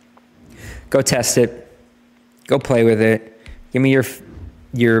 Go test it. Go play with it. Give me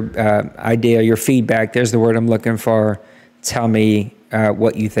your idea, your feedback. There's the word I'm looking for. Tell me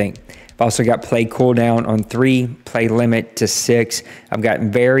what you think. I've also got play cooldown on 3, play limit to 6. I've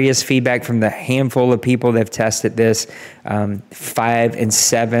gotten various feedback from the handful of people that have tested this. 5 and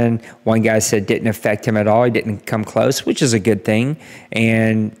 7, one guy said didn't affect him at all. He didn't come close, which is a good thing.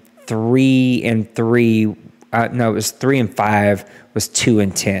 And 3 and 3, it was 3 and 5 was too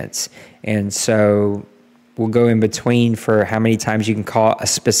intense. And so we'll go in between for how many times you can call a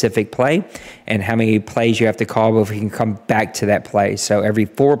specific play and how many plays you have to call before you can come back to that play. So every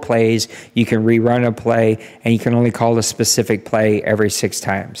 4 plays, you can rerun a play, and you can only call a specific play every 6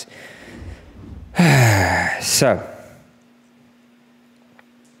 times. So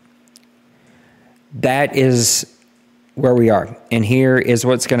that is where we are. And here is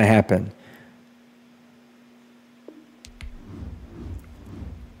what's going to happen.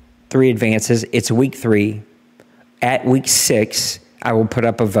 3 advances. It's week 3. At week 6, I will put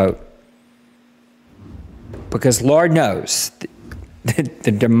up a vote. Because Lord knows the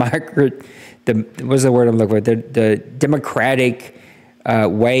democratic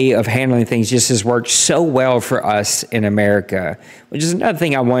way of handling things just has worked so well for us in America, which is another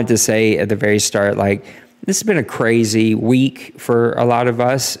thing I wanted to say at the very start. Like, this has been a crazy week for a lot of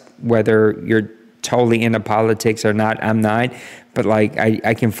us, whether you're totally into politics or not. I'm not. But like,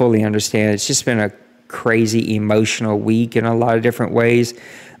 I can fully understand. It's just been a crazy emotional week in a lot of different ways.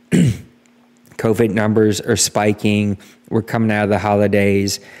 COVID numbers are spiking. We're coming out of the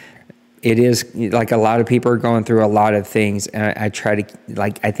holidays. It is like a lot of people are going through a lot of things. And I try to,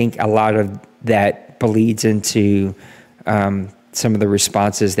 I think a lot of that bleeds into some of the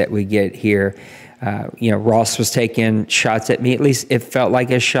responses that we get here. Ross was taking shots at me. At least it felt like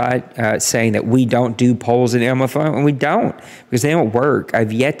a shot, saying that we don't do polls in OMFL, and we don't, because they don't work.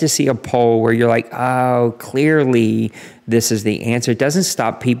 I've yet to see a poll where you're like, oh, clearly this is the answer. It doesn't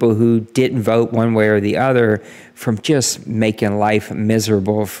stop people who didn't vote one way or the other from just making life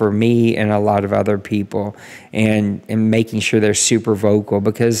miserable for me and a lot of other people, and making sure they're super vocal,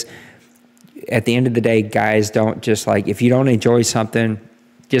 because at the end of the day, guys, don't just if you don't enjoy something,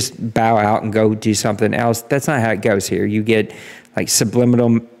 just bow out and go do something else. That's not how it goes here. You get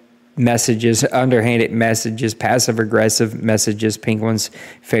subliminal messages, underhanded messages, passive-aggressive messages, Penguin's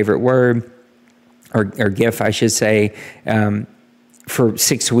favorite word, or GIF, I should say, for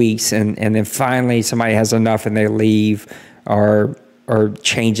 6 weeks. And then finally somebody has enough and they leave, or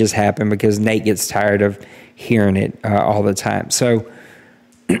changes happen because Nate gets tired of hearing it all the time. So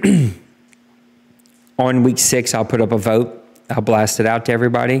on week 6, I'll put up a vote. I'll blast it out to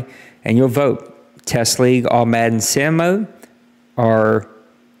everybody, and you'll vote. Test League, All Madden Sim mode, or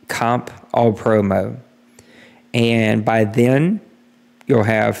Comp All Pro mode. And by then, you'll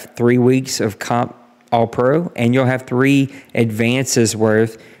have 3 weeks of Comp All Pro, and you'll have 3 advances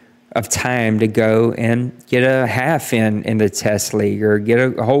worth of time to go and get a half in the Test League, or get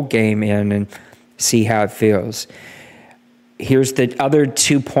a whole game in and see how it feels. Here's the other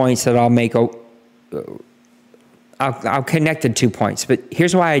 2 points that I'll make. I'll connect the 2 points, but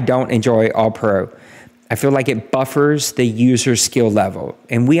here's why I don't enjoy All Pro. I feel like it buffers the user skill level,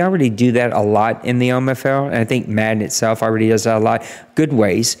 and we already do that a lot in the OMFL, and I think Madden itself already does that a lot. Good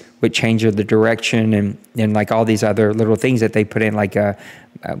ways, with change of the direction and all these other little things that they put in, the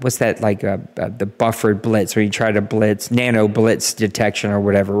buffered blitz, where you try to blitz, nano blitz detection or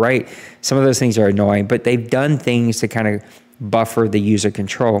whatever, right? Some of those things are annoying, but they've done things to kind of buffer the user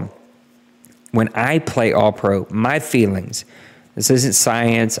control. When I play All Pro, my feelings, this isn't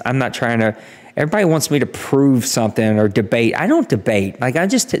science. I'm not trying to, everybody wants me to prove something or debate. I don't debate.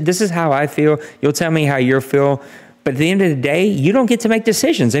 This is how I feel. You'll tell me how you feel. But at the end of the day, you don't get to make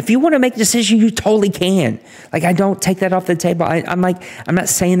decisions. If you want to make decisions, you totally can. I don't take that off the table. I'm not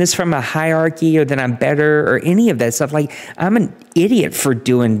saying this from a hierarchy or that I'm better or any of that stuff. I'm an idiot for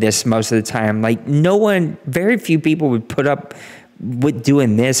doing this most of the time. Very few people would put up with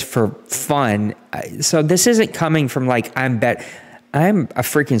doing this for fun. So this isn't coming from I'm a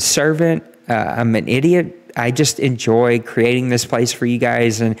freaking servant. I'm an idiot. I just enjoy creating this place for you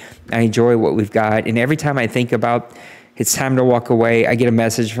guys, and I enjoy what we've got. And every time I think about it's time to walk away, I get a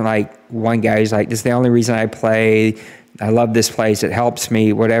message from one guy who's this is the only reason I play. I love this place. It helps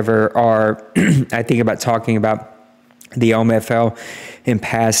me, whatever. Or I think about talking about the OMFL in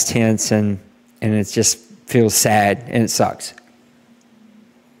past tense, and it just feels sad and it sucks.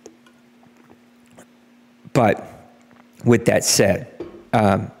 But with that said,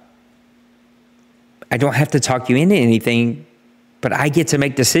 I don't have to talk you into anything, but I get to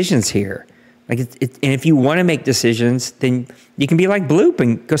make decisions here. And if you want to make decisions, then you can be like Bloop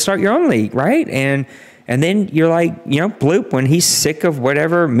and go start your own league, right? And And then you're like, bloop, when he's sick of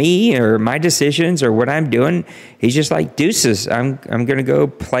whatever me or my decisions or what I'm doing, he's just like, deuces, I'm going to go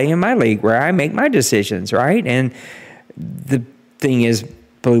play in my league where I make my decisions, right? And the thing is,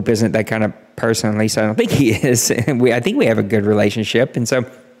 Bloop isn't that kind of person. At least I don't think he is. And I think we have a good relationship. And so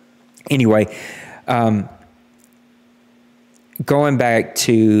anyway, going back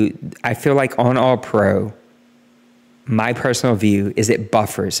to, I feel like on All Pro, my personal view is it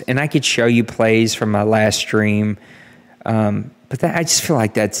buffers. And I could show you plays from my last stream, but I just feel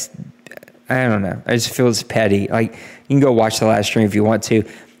like I don't know. I just feel it's petty. Like, you can go watch the last stream if you want to.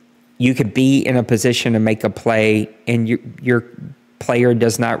 You could be in a position to make a play, and your player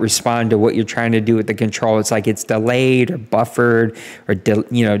does not respond to what you're trying to do with the control. It's like it's delayed or buffered or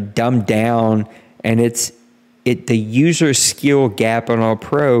dumbed down, and the user skill gap on All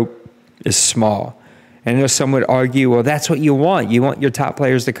Pro is small. And I know some would argue, well, that's what you want. You want your top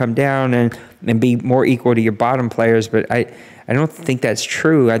players to come down and be more equal to your bottom players. But I don't think that's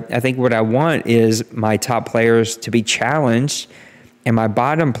true. I think what I want is my top players to be challenged and my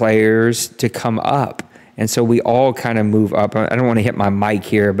bottom players to come up. And so we all kind of move up. I don't want to hit my mic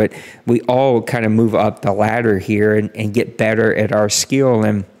here, but we all kind of move up the ladder here and get better at our skill.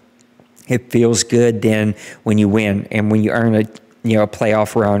 And it feels good then when you win and when you earn a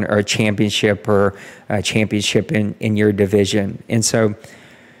playoff run or a championship in your division. And so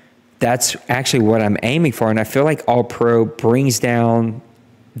that's actually what I'm aiming for. And I feel like All Pro brings down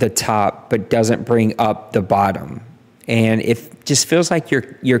the top, but doesn't bring up the bottom. And it just feels like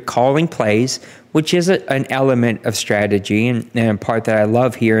you're calling plays, which is an element of strategy and a part that I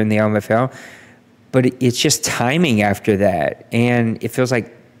love here in the OMFL. But it's just timing after that. And it feels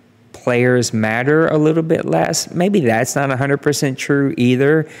like players matter a little bit less. Maybe that's not 100% true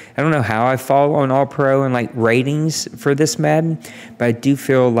either. I don't know how I fall on All Pro and like ratings for this Madden, but I do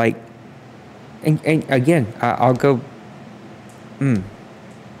feel like, and again, I'll go,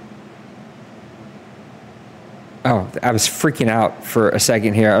 Oh, I was freaking out for a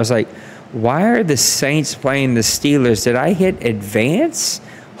second here. I was like, why are the Saints playing the Steelers? Did I hit advance?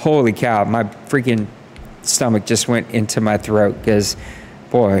 Holy cow, my freaking stomach just went into my throat because,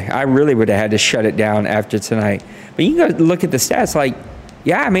 boy, I really would have had to shut it down after tonight. But you can go look at the stats. Like,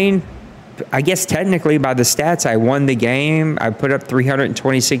 yeah, I mean, I guess technically by the stats, I won the game. I put up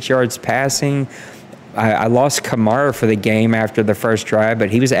 326 yards passing. I lost Kamara for the game after the first drive, but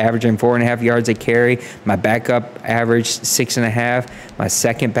he was averaging 4.5 yards a carry. My backup averaged 6.5. My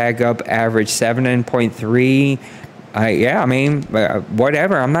second backup averaged 7.3.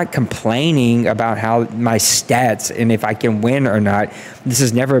 Whatever. I'm not complaining about how my stats and if I can win or not. This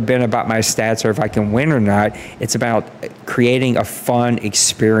has never been about my stats or if I can win or not. It's about creating a fun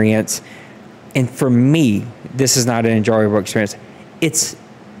experience. And for me, this is not an enjoyable experience. It's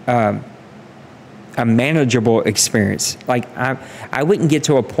a manageable experience. Like I wouldn't get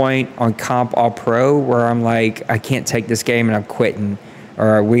to a point on Comp All Pro where I'm like, I can't take this game and I'm quitting,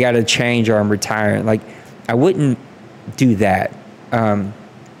 or we got to change, or I'm retiring. Like I wouldn't do that. I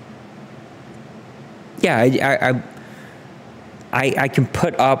can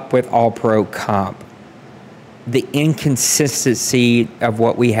put up with All Pro Comp. The inconsistency of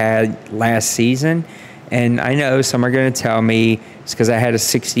what we had last season, and I know some are going to tell me it's because I had a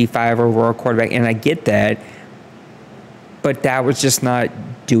 65 overall quarterback, and I get that, but that was just not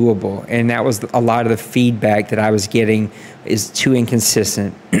doable, and that was a lot of the feedback that I was getting is too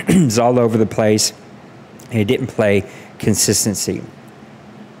inconsistent. It's all over the place, and it didn't play consistency.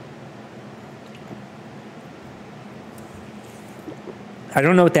 I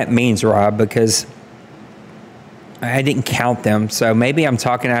don't know what that means, Rob, because I didn't count them, so maybe I'm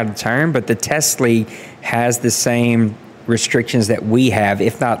talking out of turn, but the test league has the same restrictions that we have,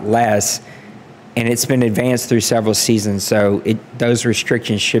 if not less, and it's been advanced through several seasons, so those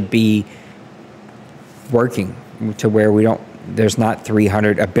restrictions should be working to where there's not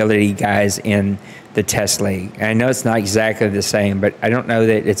 300 ability guys in the test league. And I know it's not exactly the same, but I don't know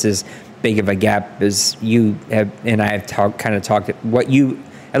that it's as big of a gap as you have, and I have talked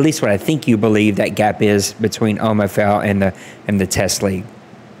at least what I think you believe that gap is between OMFL and the test league.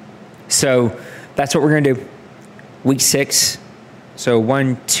 So that's what we're going to do. Week 6. So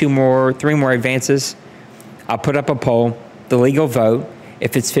 1, 2 more, 3 more advances. I'll put up a poll. The league will vote.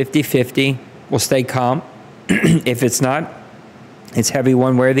 If it's 50-50, we'll stay calm. If it's not, it's heavy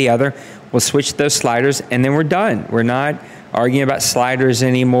one way or the other. We'll switch those sliders, and then we're done. We're not arguing about sliders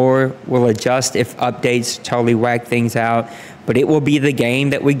anymore. We'll adjust if updates totally whack things out. But it will be the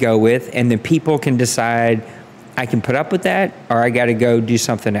game that we go with, and then people can decide, I can put up with that, or I got to go do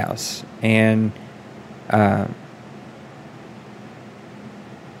something else. And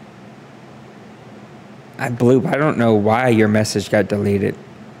Bloop, I don't know why your message got deleted.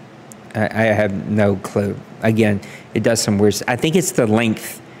 I have no clue. Again, it does some weird. I think it's the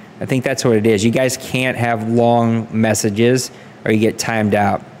length. I think that's what it is. You guys can't have long messages or you get timed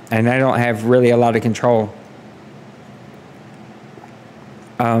out. And I don't have really a lot of control.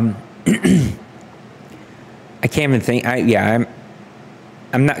 I can't even think.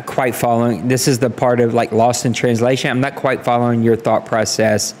 I'm not quite following. This is the part of like lost in translation. I'm not quite following your thought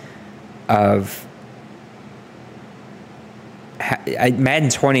process of Madden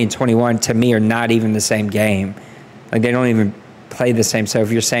 20 and 21 to me are not even the same game. Like they don't even play the same. So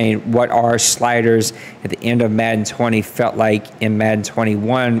if you're saying what our sliders at the end of Madden 20 felt like in Madden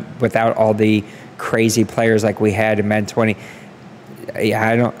 21 without all the crazy players like we had in Madden 20,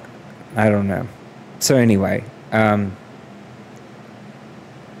 yeah, I don't know. So anyway,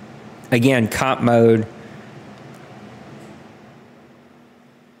 again, comp mode.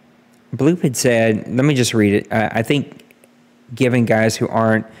 Bloop had said, let me just read it. I think giving guys who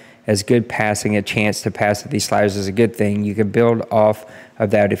aren't as good passing a chance to pass with these sliders is a good thing. You can build off of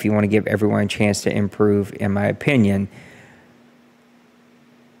that if you want to give everyone a chance to improve, in my opinion.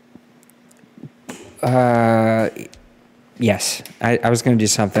 Yes, I was going to do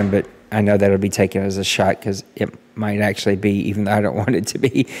something, but I know that'll be taken as a shot because it might actually be, even though I don't want it to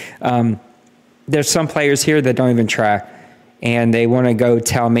be. There's some players here that don't even try. And they want to go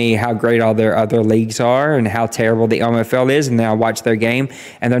tell me how great all their other leagues are and how terrible the OMFL is, and then I'll watch their game,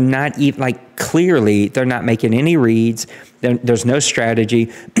 and they're not even, like, clearly they're not making any reads. There's no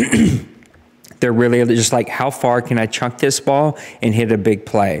strategy. They're really just like, how far can I chunk this ball and hit a big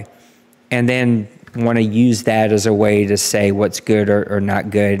play? And then want to use that as a way to say what's good or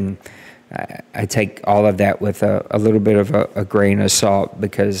not good. And I take all of that with a little bit of a grain of salt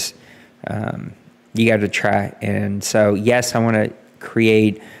because you got to try. And so, yes, I want to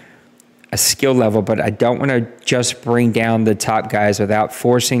create a skill level, but I don't want to just bring down the top guys without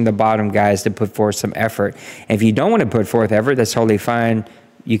forcing the bottom guys to put forth some effort. And if you don't want to put forth effort, that's totally fine.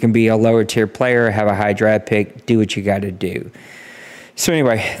 You can be a lower tier player, have a high draft pick, do what you got to do. So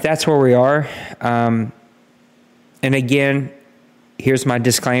anyway, that's where we are. And again, here's my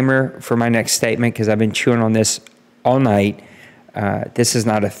disclaimer for my next statement because I've been chewing on this all night. This is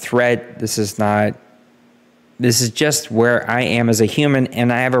not a threat. This is just where I am as a human,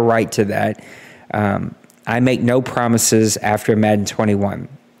 and I have a right to that. I make no promises after Madden 21.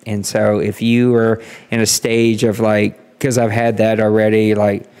 And so if you are in a stage of like, because I've had that already,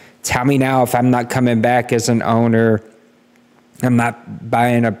 like, tell me now if I'm not coming back as an owner, I'm not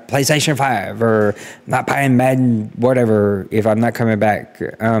buying a PlayStation 5 or not buying Madden, whatever, if I'm not coming back.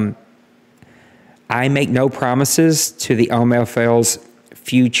 I make no promises to the OMFL's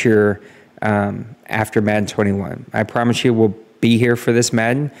future after Madden 21. I promise you we'll be here for this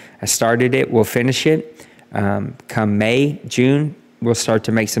Madden. I started it. We'll finish it. Come May, June, we'll start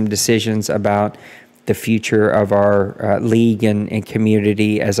to make some decisions about the future of our league and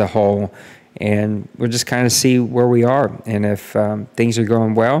community as a whole. And we'll just kind of see where we are. And if things are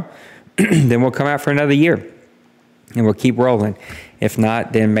going well, then we'll come out for another year. And we'll keep rolling. If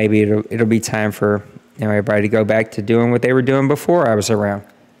not, then maybe it'll be time for everybody to go back to doing what they were doing before I was around.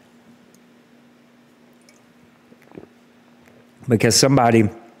 Because somebody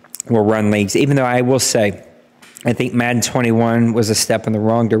will run leagues. Even though I will say, I think Madden 21 was a step in the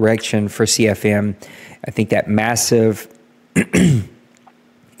wrong direction for CFM. I think that massive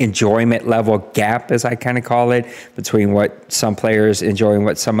enjoyment level gap, as I kind of call it, between what some players enjoy and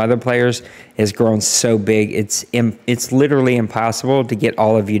what some other players has grown so big. It's literally impossible to get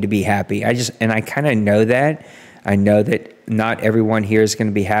all of you to be happy. I kind of know that. I know that not everyone here is going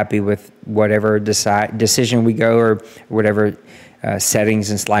to be happy with whatever decision we go or whatever settings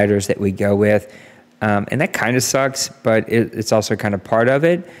and sliders that we go with. And that kind of sucks, but it's also kind of part of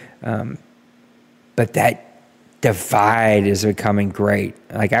it. But that divide is becoming great.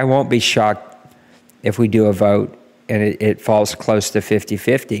 Like, I won't be shocked if we do a vote and it falls close to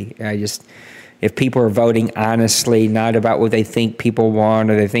 50-50. If people are voting honestly, not about what they think people want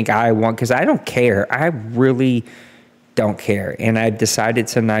or they think I want, because I don't care. I really don't care. And I've decided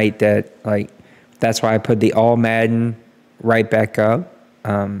tonight that, like, that's why I put the All Madden right back up.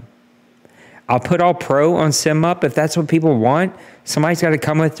 I'll put All Pro on Sim Up if that's what people want. Somebody's got to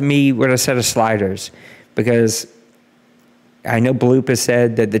come with me with a set of sliders, because I know Bloop has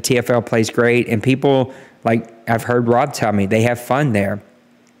said that the TFL plays great, and people, like I've heard Rob tell me, they have fun there.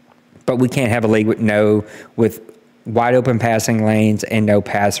 But we can't have a league with wide open passing lanes and no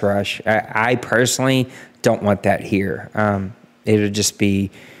pass rush. I personally don't want that here. It'd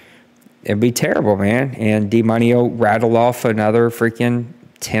be terrible, man. And D-Money will rattle off another freaking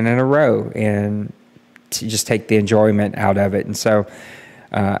 10 in a row. And to just take the enjoyment out of it. And so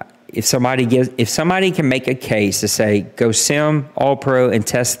if somebody can make a case to say, go sim, all pro, and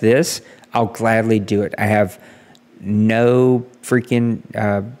test this, I'll gladly do it. I have no freaking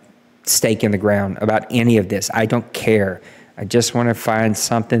stake in the ground about any of this. I don't care. I just want to find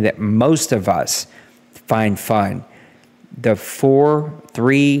something that most of us find fun. The 4,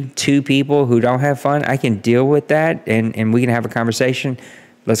 3, 2 people who don't have fun, I can deal with that, and we can have a conversation.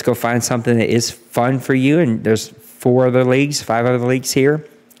 Let's go find something that is fun for you. And there's 5 other leagues here.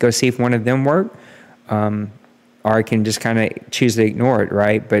 Go see if one of them work. Or I can just kind of choose to ignore it,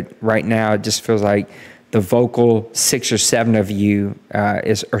 right? But right now, it just feels like the vocal 6 or 7 of you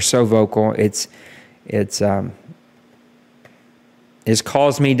are so vocal. It's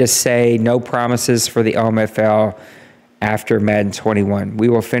caused me to say no promises for the OMFL after Madden 21. We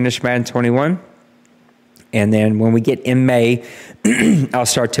will finish Madden 21, and then when we get in May, I'll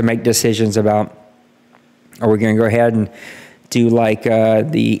start to make decisions about, are we going to go ahead and do like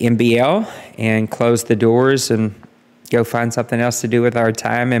the NBL and close the doors and go find something else to do with our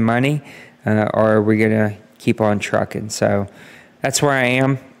time and money, or are we going to keep on trucking? So that's where I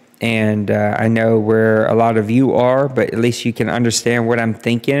am. And I know where a lot of you are, but at least you can understand what I'm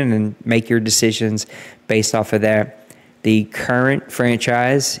thinking and make your decisions based off of that. The current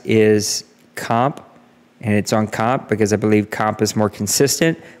franchise is comp, and it's on comp because I believe comp is more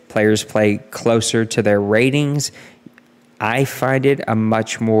consistent. Players play closer to their ratings. I find it a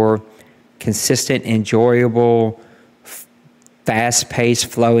much more consistent, enjoyable, fast-paced,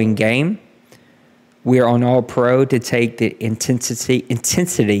 flowing game. We're on All Pro to take the intensity,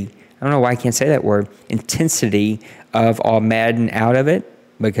 I don't know why I can't say that word, intensity of All Madden out of it,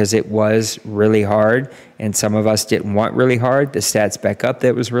 because it was really hard, and some of us didn't want really hard. The stats back up that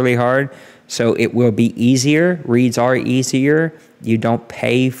it was really hard. So it will be easier. Reads are easier. You don't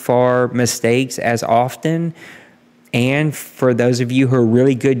pay for mistakes as often. And for those of you who are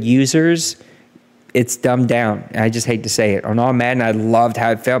really good users, it's dumbed down. I just hate to say it. On All Madden, I loved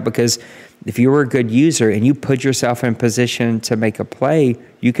how it felt, because if you were a good user and you put yourself in position to make a play,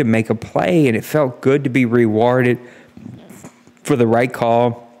 you could make a play, and it felt good to be rewarded for the right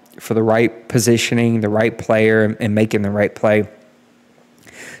call, for the right positioning, the right player, and making the right play.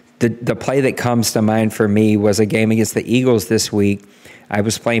 The play that comes to mind for me was a game against the Eagles this week. I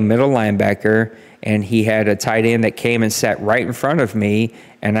was playing middle linebacker, and he had a tight end that came and sat right in front of me,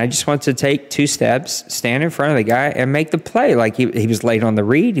 and I just wanted to take 2 steps, stand in front of the guy, and make the play. Like he was late on the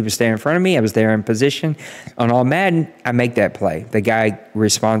read, he was standing in front of me, I was there in position. On All Madden, I make that play. The guy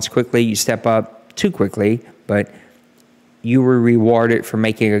responds quickly, you step up too quickly, but you were rewarded for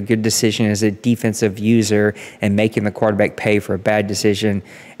making a good decision as a defensive user and making the quarterback pay for a bad decision.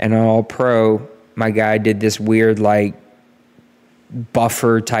 And on All Pro, my guy did this weird, like,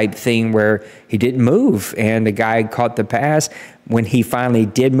 buffer type thing where he didn't move, and the guy caught the pass. When he finally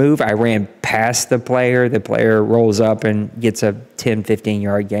did move, I ran past the player. The player rolls up and gets a 10,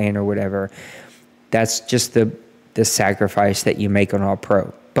 15-yard gain or whatever. That's just the sacrifice that you make on All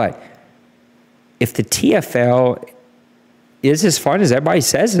Pro. But if the TFL is as fun as everybody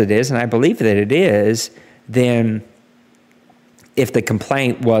says it is, and I believe that it is, then if the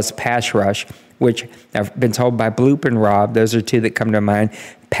complaint was pass rush, which I've been told by Bloop and Rob, those are 2 that come to mind,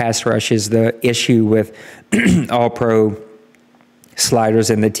 pass rush is the issue with All-Pro sliders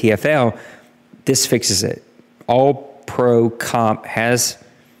in the TFL, this fixes it. All-Pro comp has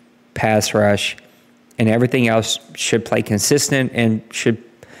pass rush, and everything else should play consistent and should,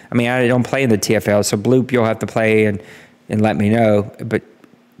 I mean, I don't play in the TFL, so Bloop, you'll have to play and let me know, but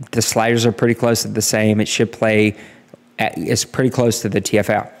the sliders are pretty close to the same. It should play, it's pretty close to the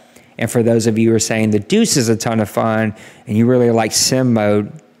TFL. And for those of you who are saying the Deuce is a ton of fun and you really like sim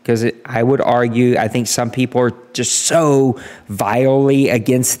mode, because I would argue, I think some people are just so vilely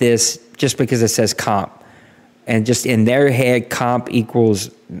against this just because it says comp. And just in their head, comp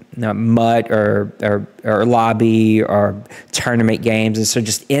equals MUT or lobby or tournament games. And so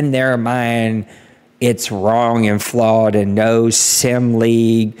just in their mind, it's wrong and flawed, and no sim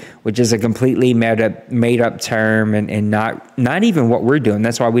league, which is a completely made up term and not even what we're doing.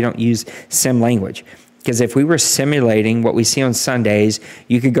 That's why we don't use sim language. Because if we were simulating what we see on Sundays,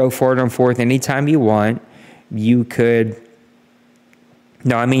 you could go forward and forth anytime you want. You could,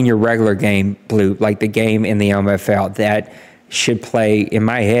 no, I mean your regular game, Blue, like the game in the OMFL, that should play, in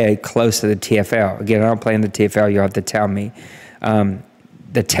my head, close to the TFL. Again, I don't play in the TFL, you'll have to tell me.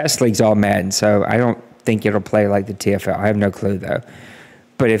 The test league's all Madden, so I don't think it'll play like the TFL. I have no clue, though.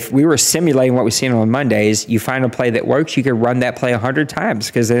 But if we were simulating what we've seen on Mondays, you find a play that works, you can run that play 100 times.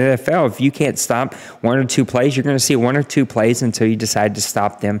 Because in the NFL, if you can't stop one or two plays, you're going to see one or two plays until you decide to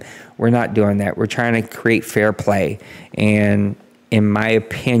stop them. We're not doing that. We're trying to create fair play. And in my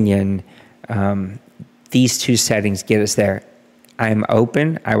opinion, these two settings get us there. I'm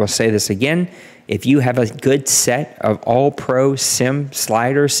open. I will say this again. If you have a good set of all-pro sim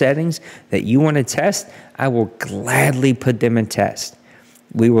slider settings that you want to test, I will gladly put them in test.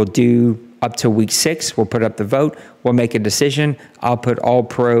 We will do up to week 6. We'll put up the vote. We'll make a decision. I'll put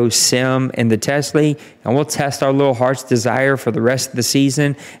all-pro sim in the test league, and we'll test our little heart's desire for the rest of the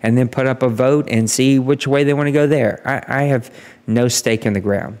season and then put up a vote and see which way they want to go there. I have no stake in the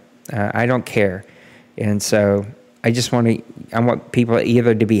ground. I don't care. And so I want people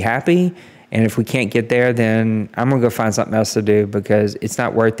either to be happy, and if we can't get there, then I'm going to go find something else to do because it's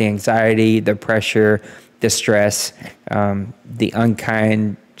not worth the anxiety, the pressure, the stress, the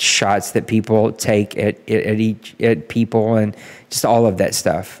unkind shots that people take at people, and just all of that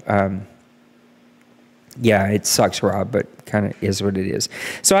stuff. Yeah, it sucks, Rob, but kind of is what it is.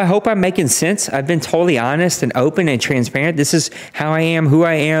 So I hope I'm making sense. I've been totally honest and open and transparent. This is how I am, who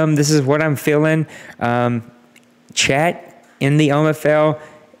I am. This is what I'm feeling. Chat in the OMFL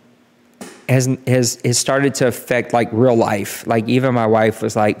has started to affect like real life. Like even my wife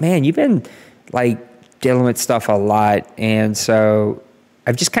was like, man, you've been like dealing with stuff a lot. And so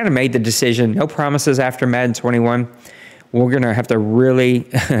I've just kind of made the decision, no promises after Madden 21. We're going to have to really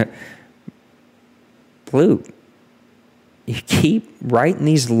Bloop. You keep writing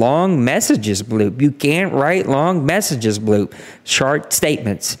these long messages, Bloop. You can't write long messages, Bloop. Short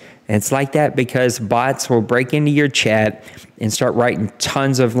statements. And it's like that because bots will break into your chat and start writing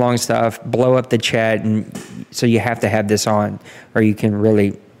tons of long stuff, blow up the chat, and so you have to have this on, or you can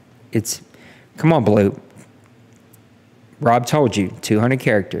really, come on, Bloop. Rob told you, 200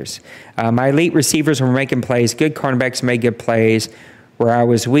 characters. My elite receivers were making plays. Good cornerbacks made good plays. Where I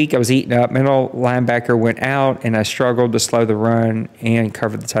was weak, I was eaten up. Middle linebacker went out, and I struggled to slow the run and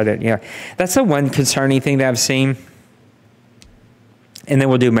cover the tight end. Yeah, that's the one concerning thing that I've seen. And then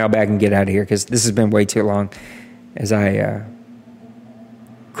we'll do mailbag and get out of here because this has been way too long as I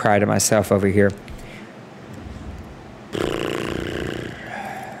cry to myself over here.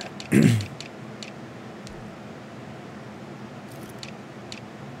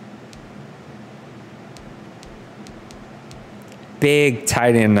 Big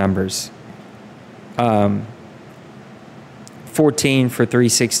tight end numbers. 14 for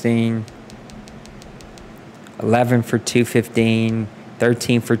 316, 11 for 215,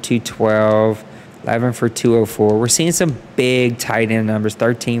 13 for 212, 11 for 204. We're seeing some big tight end numbers,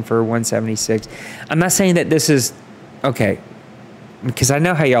 13 for 176. I'm not saying that this is, okay, because I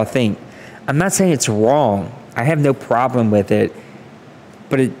know how y'all think. I'm not saying it's wrong. I have no problem with it.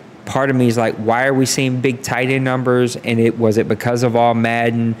 But part of me is like, why are we seeing big tight end numbers? And was it because of all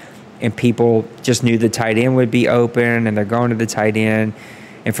Madden and people just knew the tight end would be open and they're going to the tight end?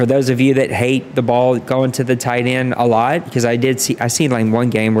 And for those of you that hate the ball going to the tight end a lot, because I seen like one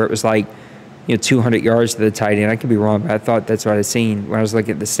game where it was like, 200 yards to the tight end. I could be wrong, but I thought that's what I seen when I was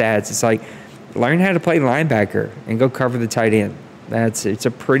looking at the stats. It's like, learn how to play linebacker and go cover the tight end. It's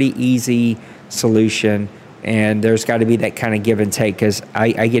a pretty easy solution, and there's got to be that kind of give and take because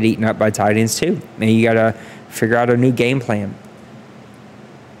I get eaten up by tight ends too. And you got to figure out a new game plan,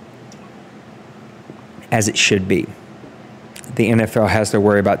 as it should be. The NFL has to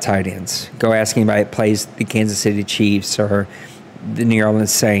worry about tight ends. Go ask anybody that plays the Kansas City Chiefs or the New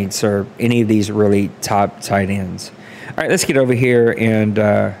Orleans Saints or any of these really top tight ends. All right, let's get over here and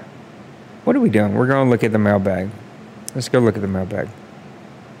what are we doing? We're going to look at the mailbag. Let's go look at the mailbag.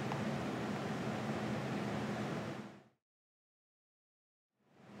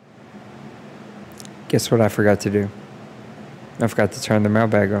 Guess what I forgot to do? I forgot to turn the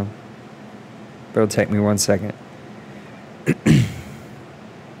mailbag on. But it'll take me 1 second. At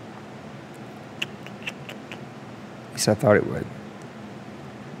least I thought it would.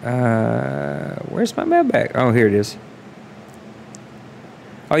 Where's my mailbag? Oh, here it is.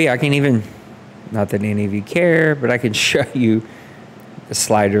 Oh, yeah, I can even, not that any of you care, but I can show you the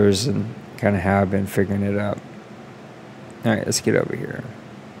sliders and kind of how I've been figuring it out. All right, let's get over here.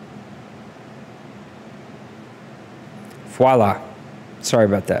 Voila. Sorry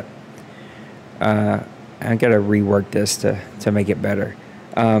about that. I got to rework this to make it better.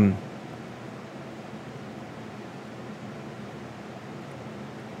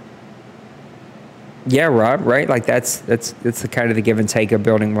 Yeah, Rob, right? Like that's the kind of the give and take of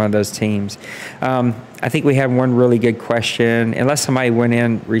building one of those teams. I think we have one really good question. Unless somebody went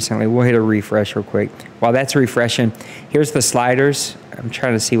in recently, we'll hit a refresh real quick. While that's refreshing, here's the sliders. I'm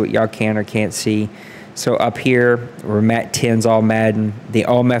trying to see what y'all can or can't see. So up here, we're Matt 10's All Madden, the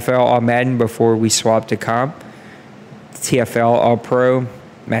OMFL All Madden before we swapped to comp, TFL All Pro,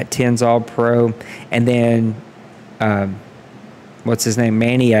 Matt 10's All Pro, and then what's his name?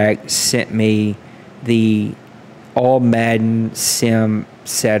 Maniac sent me the All Madden Sim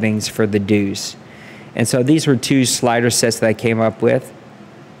settings for the Deuce. And so these were two slider sets that I came up with,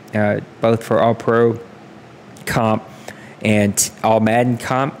 both for All Pro comp and All Madden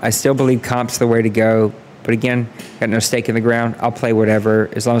comp. I still believe comp's the way to go. But again, got no stake in the ground. I'll play whatever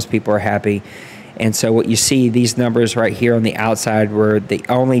as long as people are happy. And so what you see, these numbers right here on the outside were the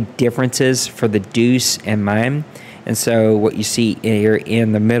only differences for the Deuce and mine. And so what you see here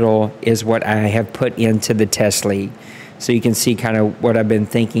in the middle is what I have put into the test league. So you can see kind of what I've been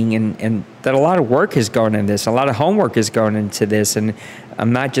thinking, and that a lot of work has gone into this. A lot of homework has gone into this, and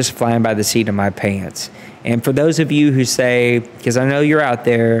I'm not just flying by the seat of my pants. And for those of you who say, because I know you're out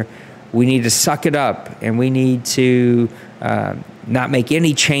there, we need to suck it up, and we need to not make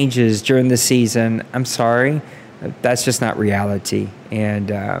any changes during the season, I'm sorry. That's just not reality. And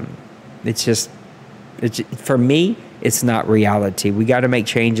for me, it's not reality. We got to make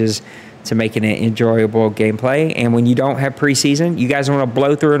changes to make it an enjoyable gameplay. And when you don't have preseason, you guys want to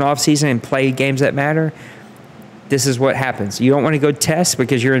blow through an offseason and play games that matter, this is what happens. You don't want to go test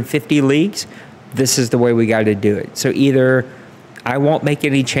because you're in 50 leagues. This is the way we got to do it. So either I won't make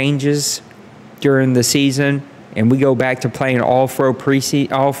any changes during the season and we go back to playing all four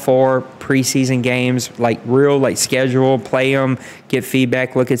preseason games, like schedule, play them, get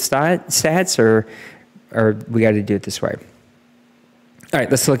feedback, look at stats, or we got to do it this way. All right,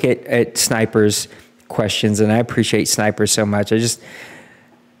 let's look at snipers questions, and I appreciate snipers so much.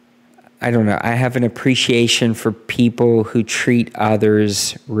 I don't know. I have an appreciation for people who treat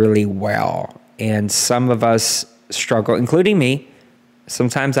others really well, and some of us struggle, including me.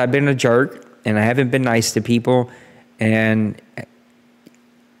 Sometimes I've been a jerk, and I haven't been nice to people, and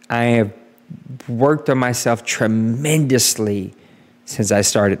I have worked on myself tremendously since I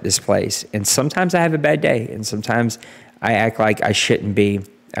started this place. And sometimes I have a bad day, and sometimes I act like I shouldn't be.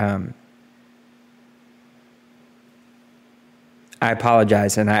 I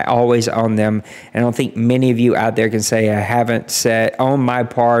apologize, and I always own them. And I don't think many of you out there can say I haven't owned my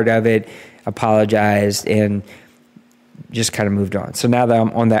part of it, apologized, and just kind of moved on. So now that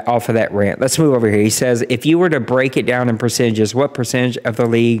I'm off of that rant, let's move over here. He says, if you were to break it down in percentages, what percentage of the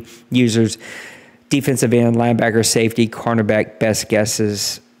league users, defensive end, linebacker, safety, cornerback, best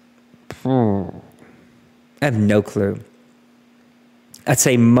guesses? I have no clue. I'd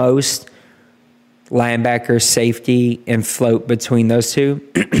say most linebacker, safety, and float between those two.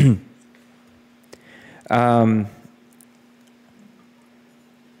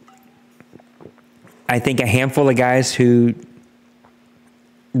 I think a handful of guys who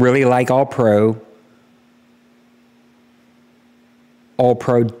really like All Pro. All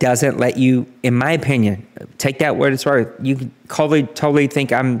Pro doesn't let you, in my opinion, take that what it's worth. You can totally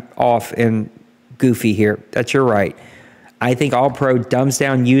think I'm off and goofy here. That's your right. I think All Pro dumbs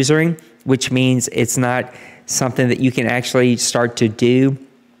down usering, which means it's not something that you can actually start to do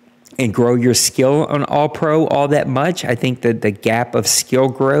and grow your skill on All Pro all that much. I think that the gap of skill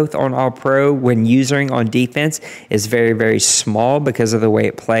growth on All Pro when using on defense is very, very small because of the way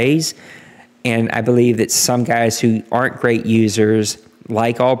it plays. And I believe that some guys who aren't great users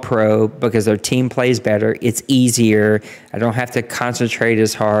like All Pro because their team plays better, it's easier, I don't have to concentrate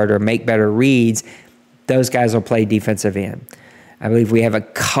as hard or make better reads, those guys will play defensive end. I believe we have a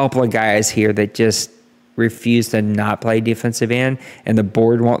couple of guys here that just refuse to not play defensive end, and the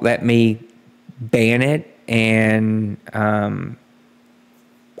board won't let me ban it, and I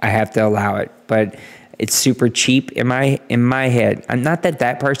have to allow it. But it's super cheap in my head. I'm not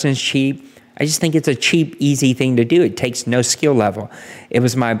that person's cheap. I just think it's a cheap, easy thing to do. It takes no skill level. It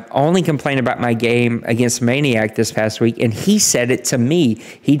was my only complaint about my game against Maniac this past week, and he said it to me.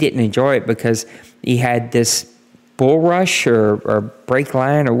 He didn't enjoy it because he had this bull rush or break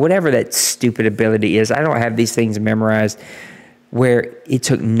line or whatever that stupid ability is. I don't have these things memorized, where it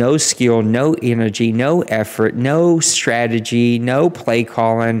took no skill, no energy, no effort, no strategy, no play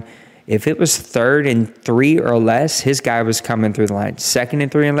calling. If it was 3rd and 3 or less, his guy was coming through the line. 2nd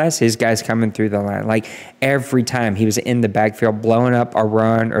and 3 and less, his guy's coming through the line. Like every time he was in the backfield, blowing up a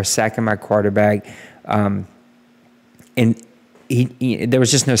run or sacking my quarterback. And there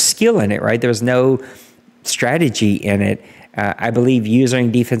was just no skill in it, right? There was no strategy in it. I believe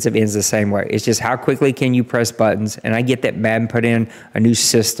using defensive ends the same way. It's just how quickly can you press buttons? And I get that Madden put in a new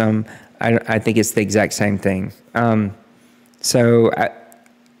system. I think it's the exact same thing. So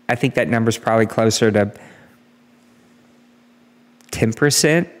I think that number's probably closer to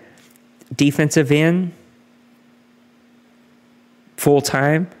 10% defensive end full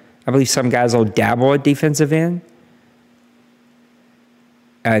time. I believe some guys will dabble at defensive end.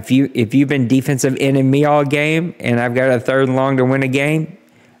 If you've been defensive end in me all game and I've got a 3rd and long to win a game,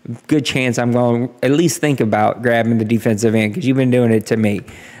 good chance I'm going to at least think about grabbing the defensive end because you've been doing it to me.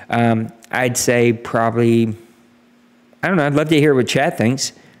 I'd say probably, I don't know, I'd love to hear what Chad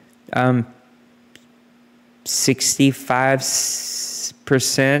thinks.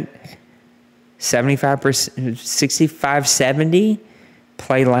 65%, 75%, 65, 70,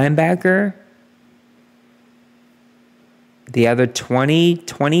 play linebacker. The other 20,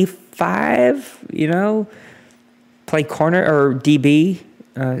 25, play corner or DB,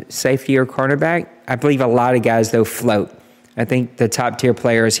 safety or cornerback. I believe a lot of guys, though, float. I think the top tier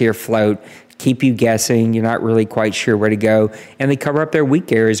players here float, keep you guessing. You're not really quite sure where to go. And they cover up their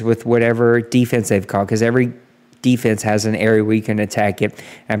weak areas with whatever defense they've called because every defense has an area where you can attack it.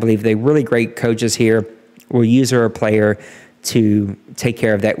 I believe the really great coaches here will use a player to take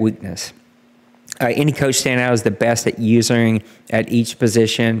care of that weakness. Any coach stand out as the best at using at each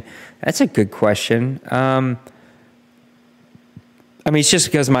position? That's a good question. It's just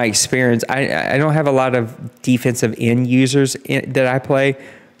because of my experience. I don't have a lot of defensive end users that I play,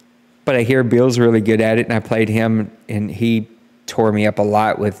 but I hear Bill's really good at it, and I played him, and he tore me up a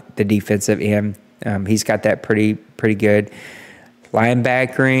lot with the defensive end. He's got that pretty good.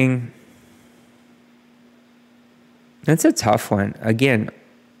 Linebackering, that's a tough one. Again,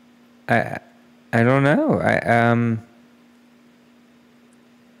 I don't know.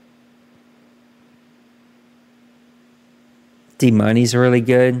 D-Money's really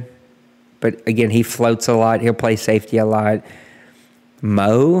good. But again, he floats a lot. He'll play safety a lot.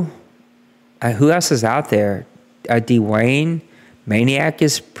 Mo? Who else is out there? Dwayne? Maniac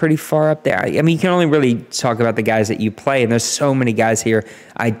is pretty far up there. You can only really talk about the guys that you play, and there's so many guys here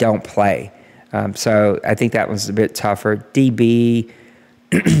I don't play. So I think that one's a bit tougher. DB...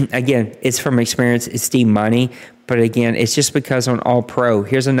 Again, it's from experience. It's D-Money. But again, it's just because on All Pro,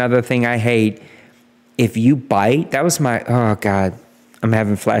 here's another thing I hate. If you bite, that was oh God, I'm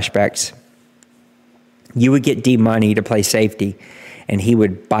having flashbacks. You would get D-Money to play safety, and he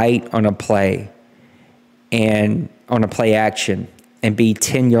would bite on a play and on a play action and be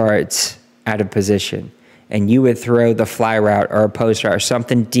 10 yards out of position. And you would throw the fly route or a post route or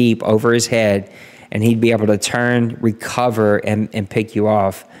something deep over his head, and he'd be able to turn, recover, and pick you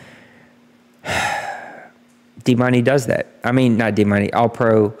off. D-Money does that. Not D-Money.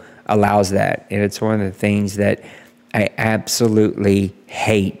 All-Pro allows that, and it's one of the things that I absolutely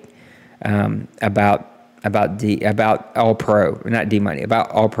hate about All-Pro, not D-Money,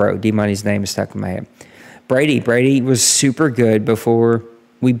 about All-Pro. D-Money's name is stuck in my head. Brady was super good before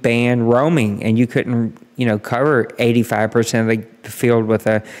we banned roaming, and you couldn't, cover 85% of the field with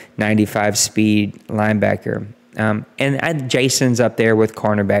a 95 speed linebacker. And Jason's up there with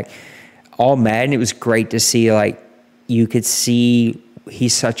cornerback. All Madden, it was great to see, you could see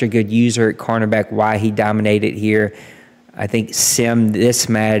he's such a good user at cornerback, why he dominated here. I think Sim, this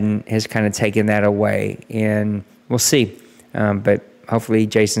Madden, has kind of taken that away, and we'll see. But hopefully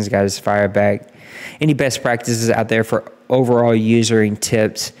Jason's got his fire back. Any best practices out there for overall using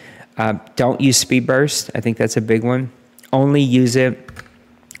tips? Don't use speed burst. I think that's a big one. Only use it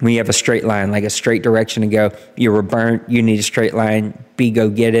when you have a straight line, like a straight direction to go. You were burnt. You need a straight line. Go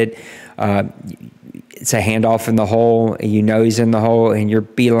get it. It's a handoff in the hole, and he's in the hole, and you're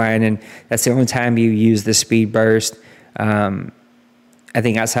beelining. That's the only time you use the speed burst. I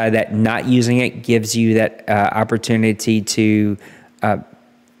think outside of that, not using it gives you that opportunity to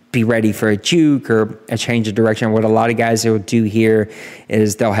be ready for a juke or a change of direction. What a lot of guys will do here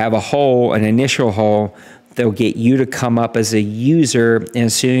is they'll have a hole, an initial hole. They'll get you to come up as a user, and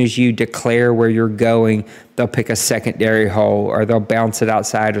as soon as you declare where you're going, they'll pick a secondary hole, or they'll bounce it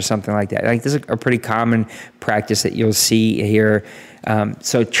outside or something like that. This is a pretty common practice that you'll see here.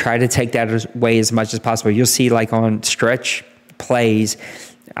 So try to take that away as much as possible. You'll see on stretch plays,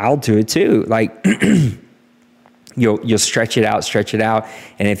 I'll do it too. You'll stretch it out,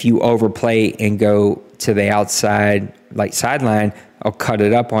 and if you overplay and go to the outside, sideline, I'll cut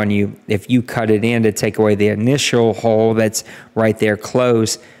it up on you. If you cut it in to take away the initial hole that's right there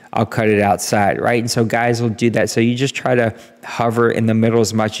close, I'll cut it outside, right? And so guys will do that. So you just try to hover in the middle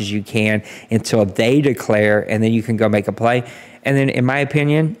as much as you can until they declare, and then you can go make a play. And then, in my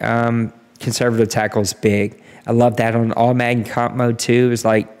opinion, conservative tackle is big. I love that on all Madden comp mode too. It's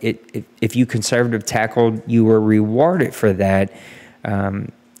like if you conservative tackled, you were rewarded for that.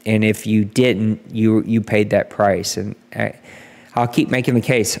 And if you didn't, you paid that price. And I'll keep making the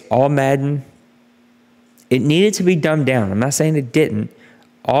case. All Madden, it needed to be dumbed down. I'm not saying it didn't.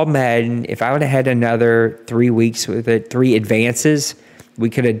 All Madden, if I would have had another 3 weeks with it, 3 advances, we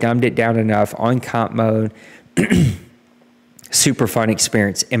could have dumbed it down enough on comp mode. Super fun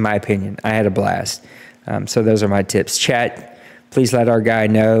experience, in my opinion. I had a blast. So those are my tips. Chat, please let our guy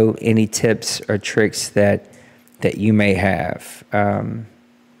know any tips or tricks that you may have. Let's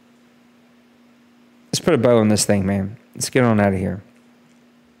put a bow on this thing, man. Let's get on out of here.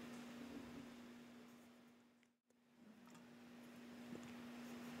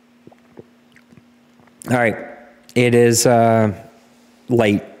 All right. It is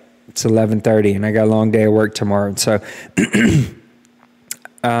late. It's 11:30, and I got a long day of work tomorrow. So,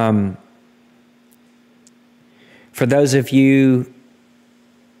 for those of you,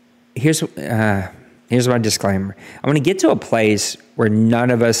 here's my disclaimer. I want to get to a place where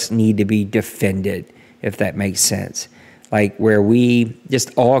none of us need to be defended, if that makes sense. Like where we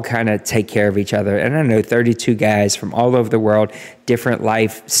just all kind of take care of each other. And I know 32 guys from all over the world, different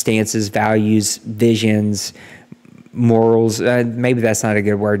life stances, values, visions, morals. Maybe that's not a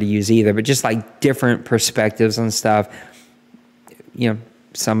good word to use either, but just like different perspectives on stuff. You know,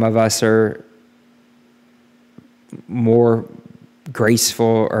 some of us are more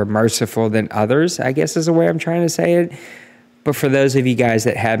graceful or merciful than others, I guess is the way I'm trying to say it. But for those of you guys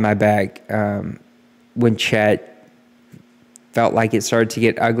that had my back when chat felt like it started to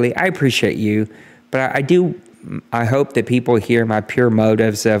get ugly, I appreciate you. But I hope that people hear my pure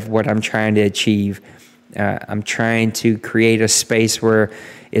motives of what I'm trying to achieve. I'm trying to create a space where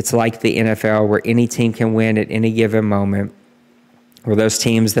it's like the NFL, where any team can win at any given moment, where those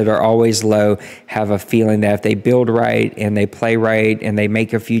teams that are always low have a feeling that if they build right and they play right and they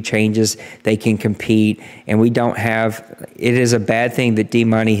make a few changes, they can compete. And we don't have, it is a bad thing that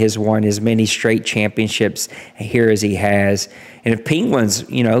D-Money has won as many straight championships here as he has. And if Penguins,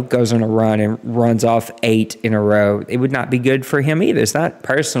 goes on a run and runs off 8 in a row, it would not be good for him either. It's not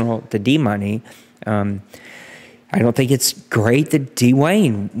personal to D-Money. I don't think it's great that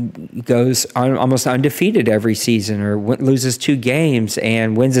Dwayne goes almost undefeated every season or loses 2 games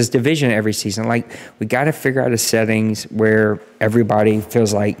and wins his division every season. Like, we got to figure out a settings where everybody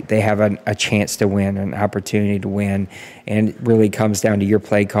feels like they have a chance to win, an opportunity to win, and it really comes down to your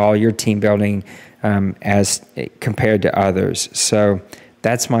play call, your team building as compared to others. So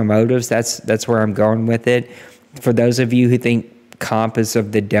that's my motives. That's where I'm going with it. For those of you who think comp is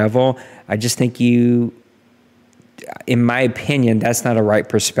of the devil, I just think in my opinion, that's not a right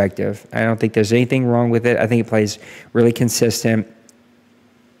perspective. I don't think there's anything wrong with it. I think it plays really consistent,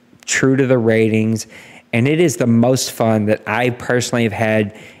 true to the ratings, and it is the most fun that I personally have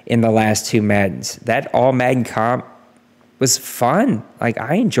had in the last 2 Maddens. That all Madden comp was fun. Like,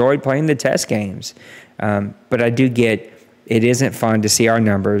 I enjoyed playing the test games. But I do get, it isn't fun to see our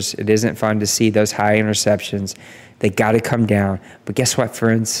numbers. It isn't fun to see those high interceptions. They got to come down. But guess what,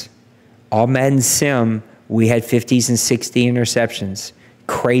 friends? All Madden Sim, we had 50s and 60 interceptions.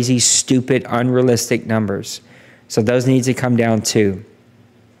 Crazy, stupid, unrealistic numbers. So those need to come down too.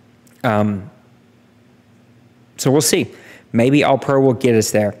 So we'll see. Maybe All-Pro will get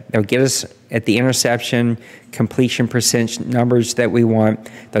us there. They'll get us at the interception, completion percentage numbers that we want.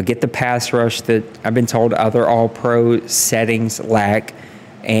 They'll get the pass rush that I've been told other All-Pro settings lack.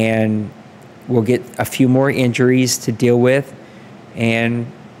 And we'll get a few more injuries to deal with and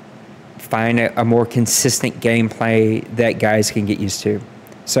find a more consistent gameplay that guys can get used to.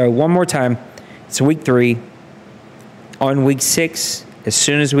 So one more time, it's week 3. On week 6, as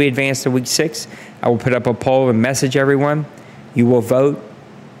soon as we advance to week 6, I will put up a poll and message everyone. You will vote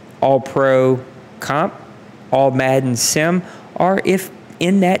All-Pro Comp, All Madden Sim, or if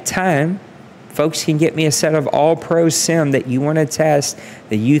in that time, folks can get me a set of All-Pro Sim that you want to test,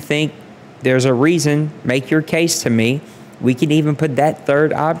 that you think there's a reason, make your case to me. We can even put that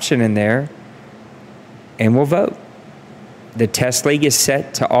third option in there, and we'll vote. The test league is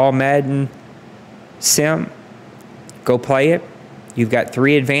set to all Madden Sim. Go play it. You've got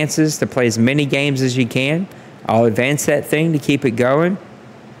 3 advances to play as many games as you can. I'll advance that thing to keep it going.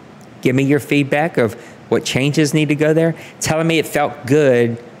 Give me your feedback of what changes need to go there. Telling me it felt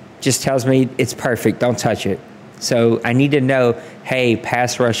good just tells me it's perfect. Don't touch it. So I need to know, hey,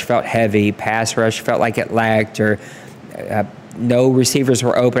 pass rush felt heavy. Pass rush felt like it lacked, or no receivers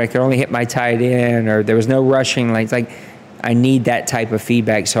were open. I could only hit my tight end, or there was no rushing lanes. Like, I need that type of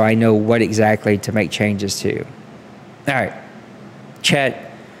feedback so I know what exactly to make changes to. All right.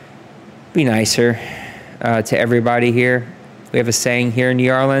 Chat, be nicer. to everybody here. We have a saying here in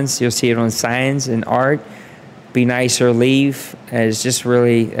New Orleans. You'll see it on signs and art. Be nice or leave. It's just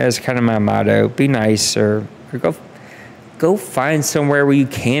really, that's kind of my motto. Be nice or go find somewhere where you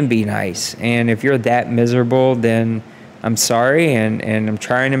can be nice. And if you're that miserable, then I'm sorry, and I'm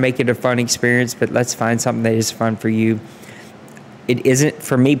trying to make it a fun experience, but let's find something that is fun for you. It isn't,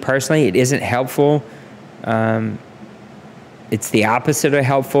 for me personally, it isn't helpful. It's the opposite of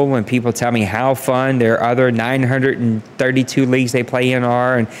helpful when people tell me how fun their other 932 leagues they play in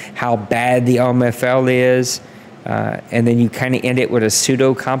are and how bad the OMFL is. And then you kind of end it with a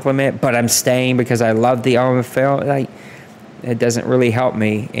pseudo compliment, but I'm staying because I love the OMFL. Like, it doesn't really help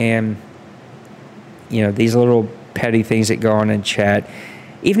me. And, you know, these little petty things that go on in chat,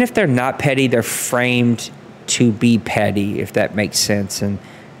 even if they're not petty, they're framed to be petty, if that makes sense. And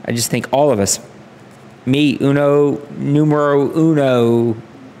I just think all of us, me, numero uno.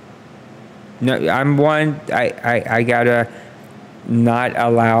 No, I'm one. I gotta not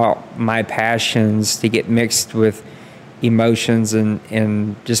allow my passions to get mixed with emotions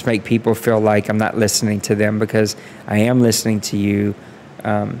and just make people feel like I'm not listening to them, because I am listening to you.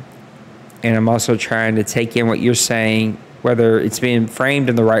 And I'm also trying to take in what you're saying, whether it's being framed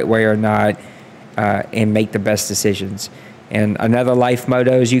in the right way or not, and make the best decisions. And another life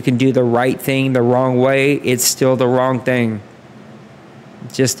motto is, you can do the right thing the wrong way. It's still the wrong thing.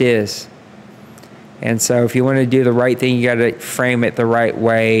 It just is. And so if you want to do the right thing, you got to frame it the right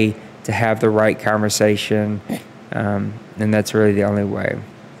way to have the right conversation. And that's really the only way.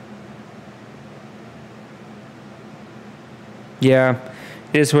 Yeah,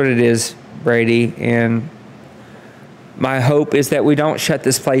 it is what it is, Brady. And my hope is that we don't shut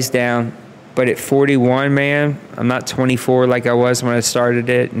this place down. But at 41, man, I'm not 24 like I was when I started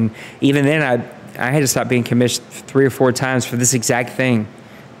it. And even then, I had to stop being commissioned 3 or 4 times for this exact thing.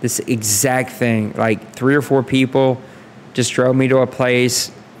 This exact thing. Like 3 or 4 people just drove me to a place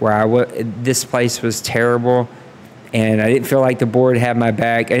where this place was terrible. And I didn't feel like the board had my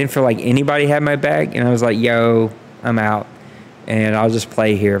back. I didn't feel like anybody had my back. And I was like, yo, I'm out. And I'll just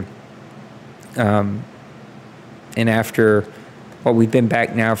play here. And after... well, we've been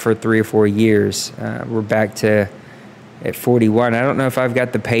back now for 3 or 4 years. We're back to at 41. I don't know if I've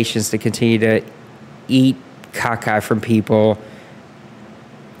got the patience to continue to eat caca from people.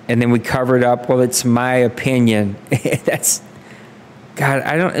 And then we cover it up. Well, it's my opinion. That's,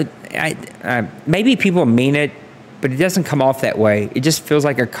 God, maybe people mean it, but it doesn't come off that way. It just feels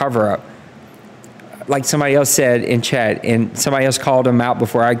like a cover up. Like somebody else said in chat, and somebody else called them out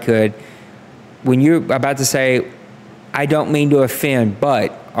before I could. When you're about to say, I don't mean to offend,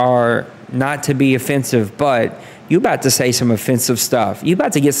 but, or not to be offensive, but you about to say some offensive stuff. You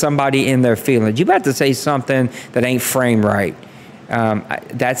about to get somebody in their feelings. You about to say something that ain't framed right.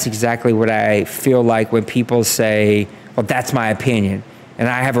 That's exactly what I feel like when people say, well, that's my opinion. And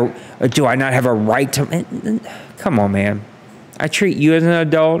do I not have a right to, come on, man. I treat you as an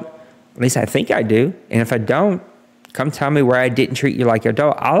adult, at least I think I do. And if I don't, come tell me where I didn't treat you like an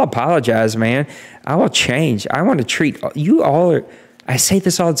adult. I'll apologize, man. I will change. I want to treat you all. I say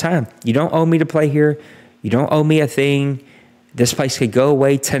this all the time. You don't owe me to play here. You don't owe me a thing. This place could go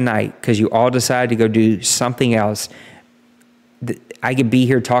away tonight because you all decide to go do something else. I could be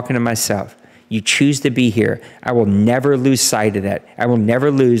here talking to myself. You choose to be here. I will never lose sight of that. I will never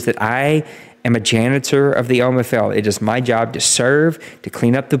lose that I am a janitor of the OMFL. It is my job to serve, to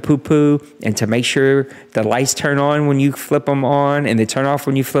clean up the poo-poo, and to make sure the lights turn on when you flip them on, and they turn off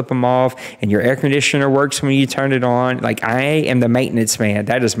when you flip them off, and your air conditioner works when you turn it on. Like, I am the maintenance man.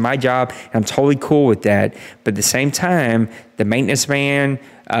 That is my job, and I'm totally cool with that. But at the same time, the maintenance man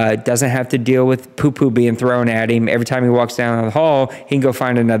doesn't have to deal with poo-poo being thrown at him. Every time he walks down the hall, he can go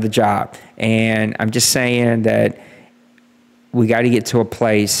find another job. And I'm just saying that we got to get to a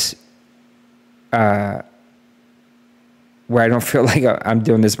place where I don't feel like I'm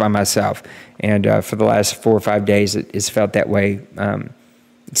doing this by myself. And for the last 4 or 5 days, it's felt that way,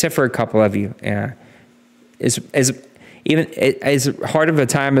 except for a couple of you. As hard of a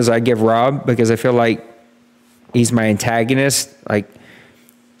time as I give Rob, because I feel like he's my antagonist. Like,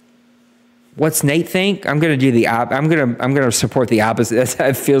 what's Nate think? I'm going to do I'm going to support the opposite. That's how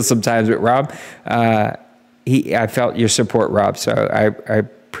I feel sometimes with Rob. I felt your support, Rob, so I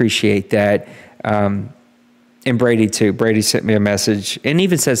appreciate that. And Brady too. Brady sent me a message and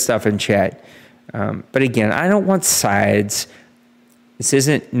even said stuff in chat. But again, I don't want sides. This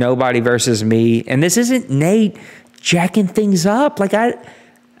isn't nobody versus me. And this isn't Nate jacking things up. Like, I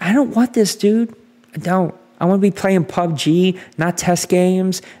don't want this, dude. I don't. I want to be playing PUBG, not test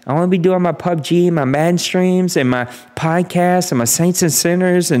games. I want to be doing my PUBG, my Madden streams, and my podcasts, and my Saints and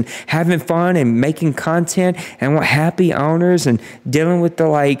Sinners, and having fun and making content. And I want happy owners and dealing with the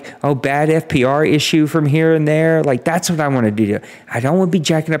bad FPR issue from here and there. Like, that's what I want to do. I don't want to be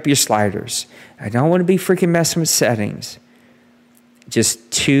jacking up your sliders. I don't want to be freaking messing with settings.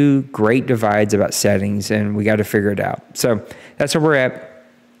 Just two great divides about settings, and we got to figure it out. So that's where we're at.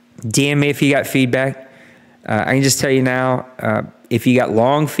 DM me if you got feedback. I can just tell you now, if you got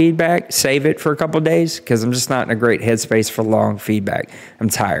long feedback, save it for a couple of days, because I'm just not in a great headspace for long feedback. I'm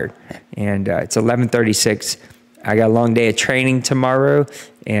tired, and it's 11:36. I got a long day of training tomorrow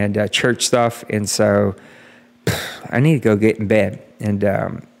and church stuff, and so I need to go get in bed. And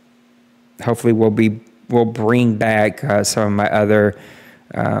hopefully we'll bring back some of my other.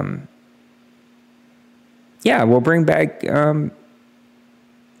 We'll bring back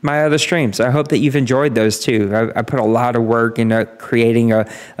my other streams. I hope that you've enjoyed those too. I put a lot of work into creating a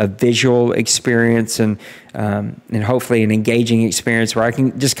visual experience and hopefully an engaging experience where I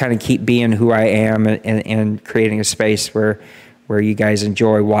can just kind of keep being who I am and creating a space where you guys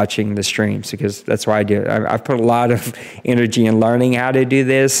enjoy watching the streams, because that's why I do it. I've put a lot of energy in learning how to do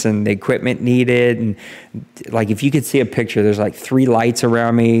this and the equipment needed. And like, if you could see a picture, there's like 3 lights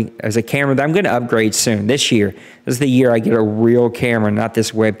around me. As a camera that I'm going to upgrade soon. This year, this is the year I get a real camera, not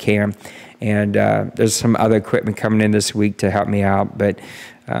this webcam. And there's some other equipment coming in this week to help me out. But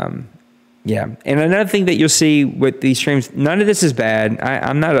yeah. And another thing that you'll see with these streams, none of this is bad.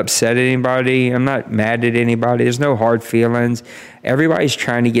 I'm not upset at anybody. I'm not mad at anybody. There's no hard feelings. Everybody's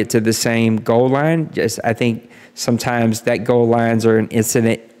trying to get to the same goal line. I think sometimes that goal lines are an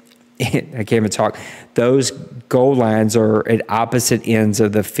incident. I can't even talk. Those goal lines are at opposite ends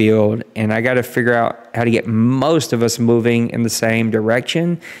of the field. And I got to figure out how to get most of us moving in the same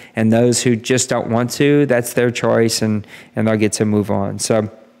direction. And those who just don't want to, that's their choice, and they'll get to move on. So,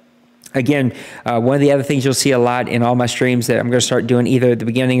 again, one of the other things you'll see a lot in all my streams that I'm going to start doing either at the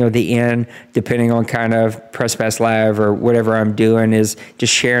beginning or the end, depending on kind of Press Pass Live or whatever I'm doing, is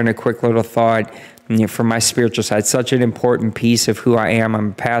just sharing a quick little thought from my spiritual side. Such an important piece of who I am.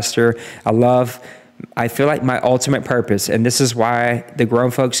 I'm a pastor. I feel like my ultimate purpose, and this is why the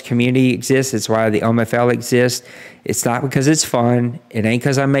Grown Folks community exists. It's why the OMFL exists. It's not because it's fun. It ain't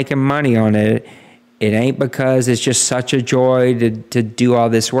because I'm making money on it. It ain't because it's just such a joy to do all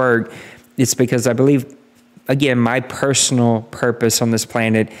this work. It's because I believe, again, my personal purpose on this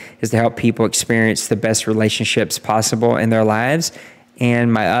planet is to help people experience the best relationships possible in their lives.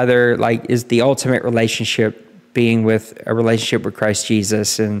 And my other, is the ultimate relationship being with a relationship with Christ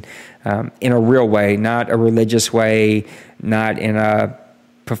Jesus, and in a real way, not a religious way, not in a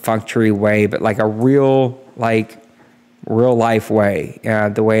perfunctory way, but like a real life way,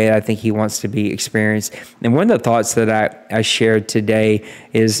 the way I think he wants to be experienced. And one of the thoughts that I shared today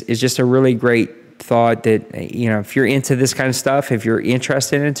is just a really great thought that, if you're into this kind of stuff, if you're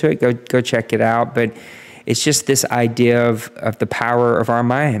interested into it, go check it out. But it's just this idea of the power of our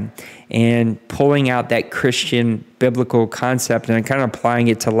mind and pulling out that Christian biblical concept and kind of applying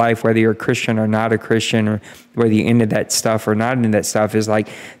it to life, whether you're a Christian or not a Christian, or whether you're into that stuff or not into that stuff, is like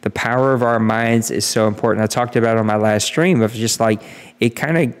the power of our minds is so important. I talked about it on my last stream of just like it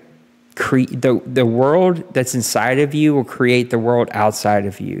kind of the world that's inside of you will create the world outside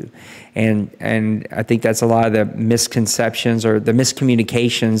of you. And I think that's a lot of the misconceptions or the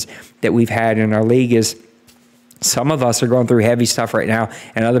miscommunications that we've had in our league is some of us are going through heavy stuff right now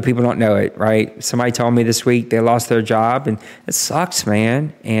and other people don't know it, right? Somebody told me this week they lost their job, and it sucks,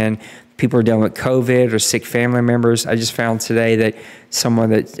 man. And people are dealing with COVID or sick family members. I just found today that someone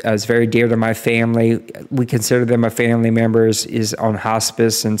that is very dear to my family, we consider them a family member, is on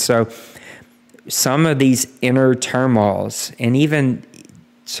hospice. And so some of these inner turmoils and even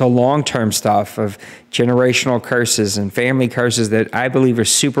so long-term stuff of generational curses and family curses that I believe are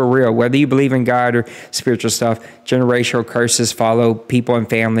super real. Whether you believe in God or spiritual stuff, generational curses follow people and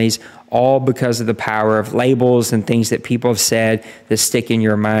families, all because of the power of labels and things that people have said that stick in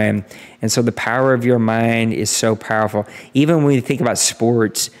your mind. And so the power of your mind is so powerful. Even when you think about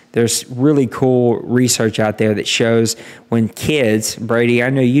sports, there's really cool research out there that shows when kids, Brady,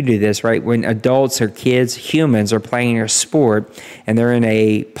 I know you do this, right? When adults or kids, humans are playing a sport and they're in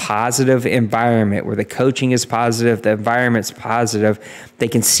a positive environment where the coaching is positive, the environment's positive, they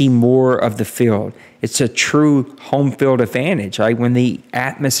can see more of the field. It's a true home field advantage, right? When the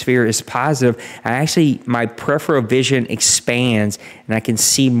atmosphere is positive, my peripheral vision expands and I can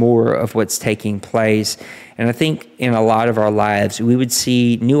see more of what's taking place. And I think in a lot of our lives, we would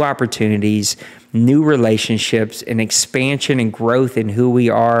see new opportunities new relationships, and expansion and growth in who we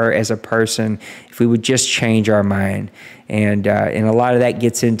are as a person if we would just change our mind. And a lot of that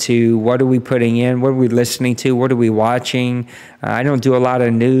gets into what are we putting in, what are we listening to, what are we watching. I don't do a lot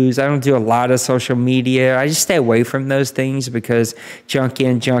of news. I don't do a lot of social media. I just stay away from those things because junk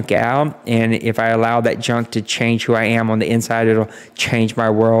in, junk out. And if I allow that junk to change who I am on the inside, it'll change my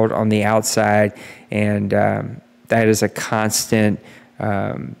world on the outside. And that is a constant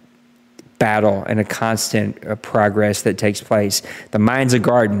battle and a constant progress that takes place. The mind's a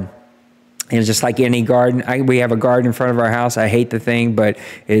garden. And just like any garden, we have a garden in front of our house. I hate the thing, but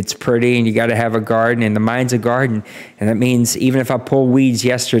it's pretty, and you got to have a garden. And the mind's a garden, and that means even if I pull weeds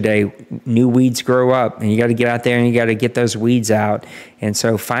yesterday, new weeds grow up, and you got to get out there and you got to get those weeds out. And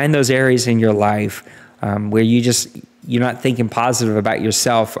so find those areas in your life where you're not thinking positive about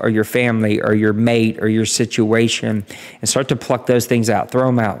yourself or your family or your mate or your situation, and start to pluck those things out, throw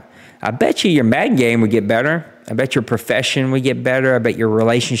them out. I bet you your Madden game would get better. I bet your profession would get better. I bet your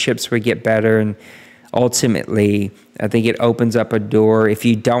relationships would get better. And ultimately, I think it opens up a door, if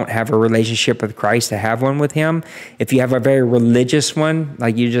you don't have a relationship with Christ, to have one with him. If you have a very religious one,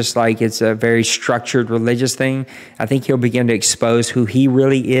 it's a very structured religious thing, I think he'll begin to expose who he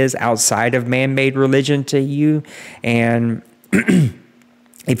really is outside of man-made religion to you. And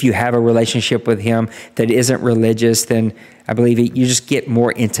if you have a relationship with him that isn't religious, then I believe you just get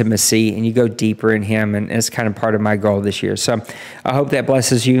more intimacy and you go deeper in him. And it's kind of part of my goal this year. So I hope that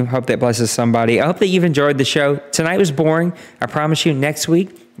blesses you. Hope that blesses somebody. I hope that you've enjoyed the show. Tonight was boring. I promise you next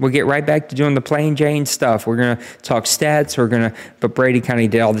week, we'll get right back to doing the plain Jane stuff. We're going to talk stats. But Brady kind of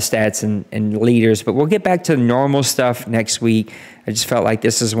did all the stats and leaders. But we'll get back to normal stuff next week. I just felt like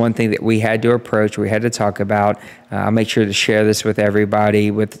this is one thing that we had to approach. We had to talk about. I'll make sure to share this with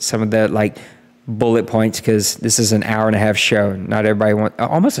everybody with some of the bullet points, because this is an hour and a half show. Not everybody wants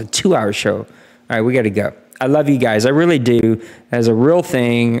almost a 2-hour show. All right, we got to go. I love you guys. I really do. As a real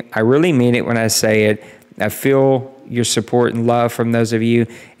thing, I really mean it when I say it. I feel your support and love from those of you.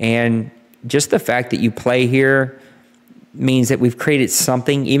 And just the fact that you play here means that we've created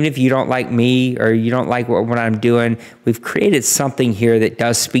something. Even if you don't like me or you don't like what I'm doing, we've created something here that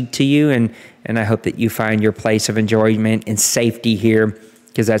does speak to you. And I hope that you find your place of enjoyment and safety here,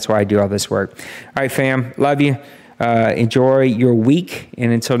 because that's why I do all this work. All right, fam. Love you. Enjoy your week.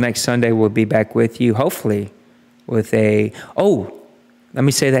 And until next Sunday, we'll be back with you, hopefully, with let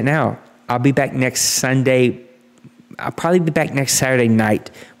me say that now. I'll be back next Sunday. I'll probably be back next Saturday night.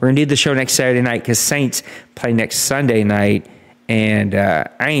 We're going to do the show next Saturday night because Saints play next Sunday night. And I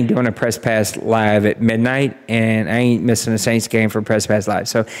ain't doing a Press Pass Live at midnight, and I ain't missing a Saints game for Press Pass Live.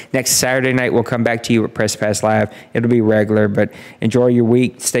 So next Saturday night, we'll come back to you with Press Pass Live. It'll be regular, but enjoy your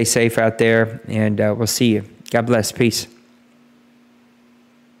week. Stay safe out there, and we'll see you. God bless. Peace.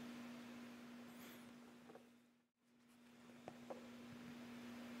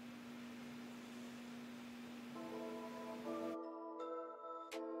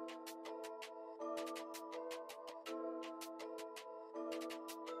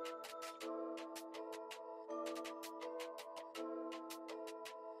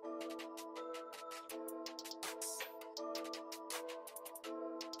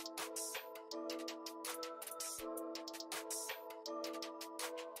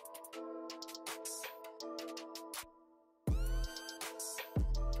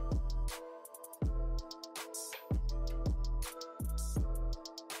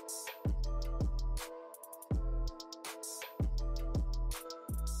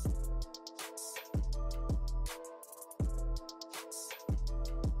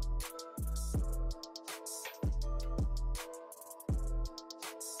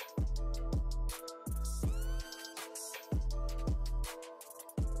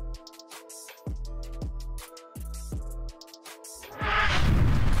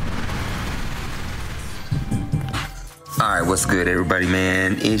 All right, what's good, everybody,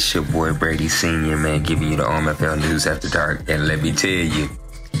 man? It's your boy Brady Sr., man, giving you the OMFL News After Dark. And let me tell you,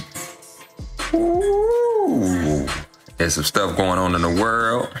 there's some stuff going on in the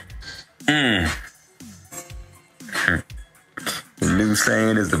world. The new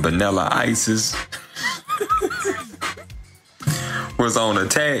saying is the vanilla ISIS was on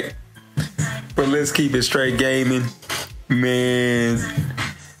attack. But let's keep it straight gaming. Man,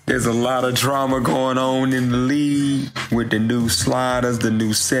 there's a lot of drama going on in the league with the new sliders, the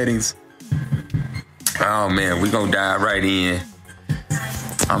new settings. Oh, man, we're going to dive right in.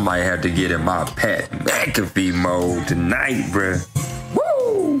 I might have to get in my Pat McAfee mode tonight, bruh.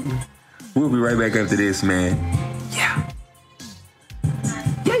 Woo! We'll be right back after this, man. Yeah.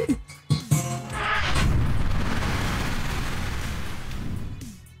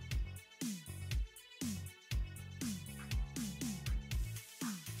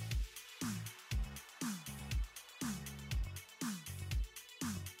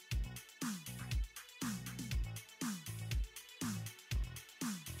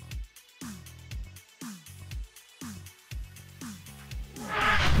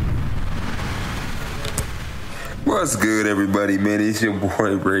 What's good, everybody, man? It's your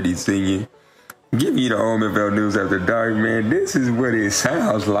boy, Brady Singing. Give you the OMFL News After Dark, man. This is what it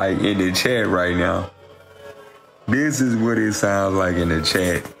sounds like in the chat right now. This is what it sounds like in the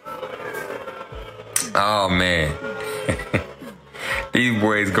chat. Oh, man. These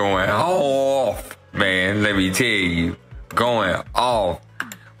boys going off, man. Let me tell you. Going off.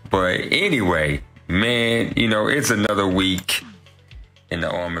 But anyway, man, you know, it's another week in the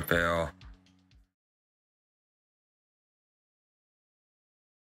OMFL.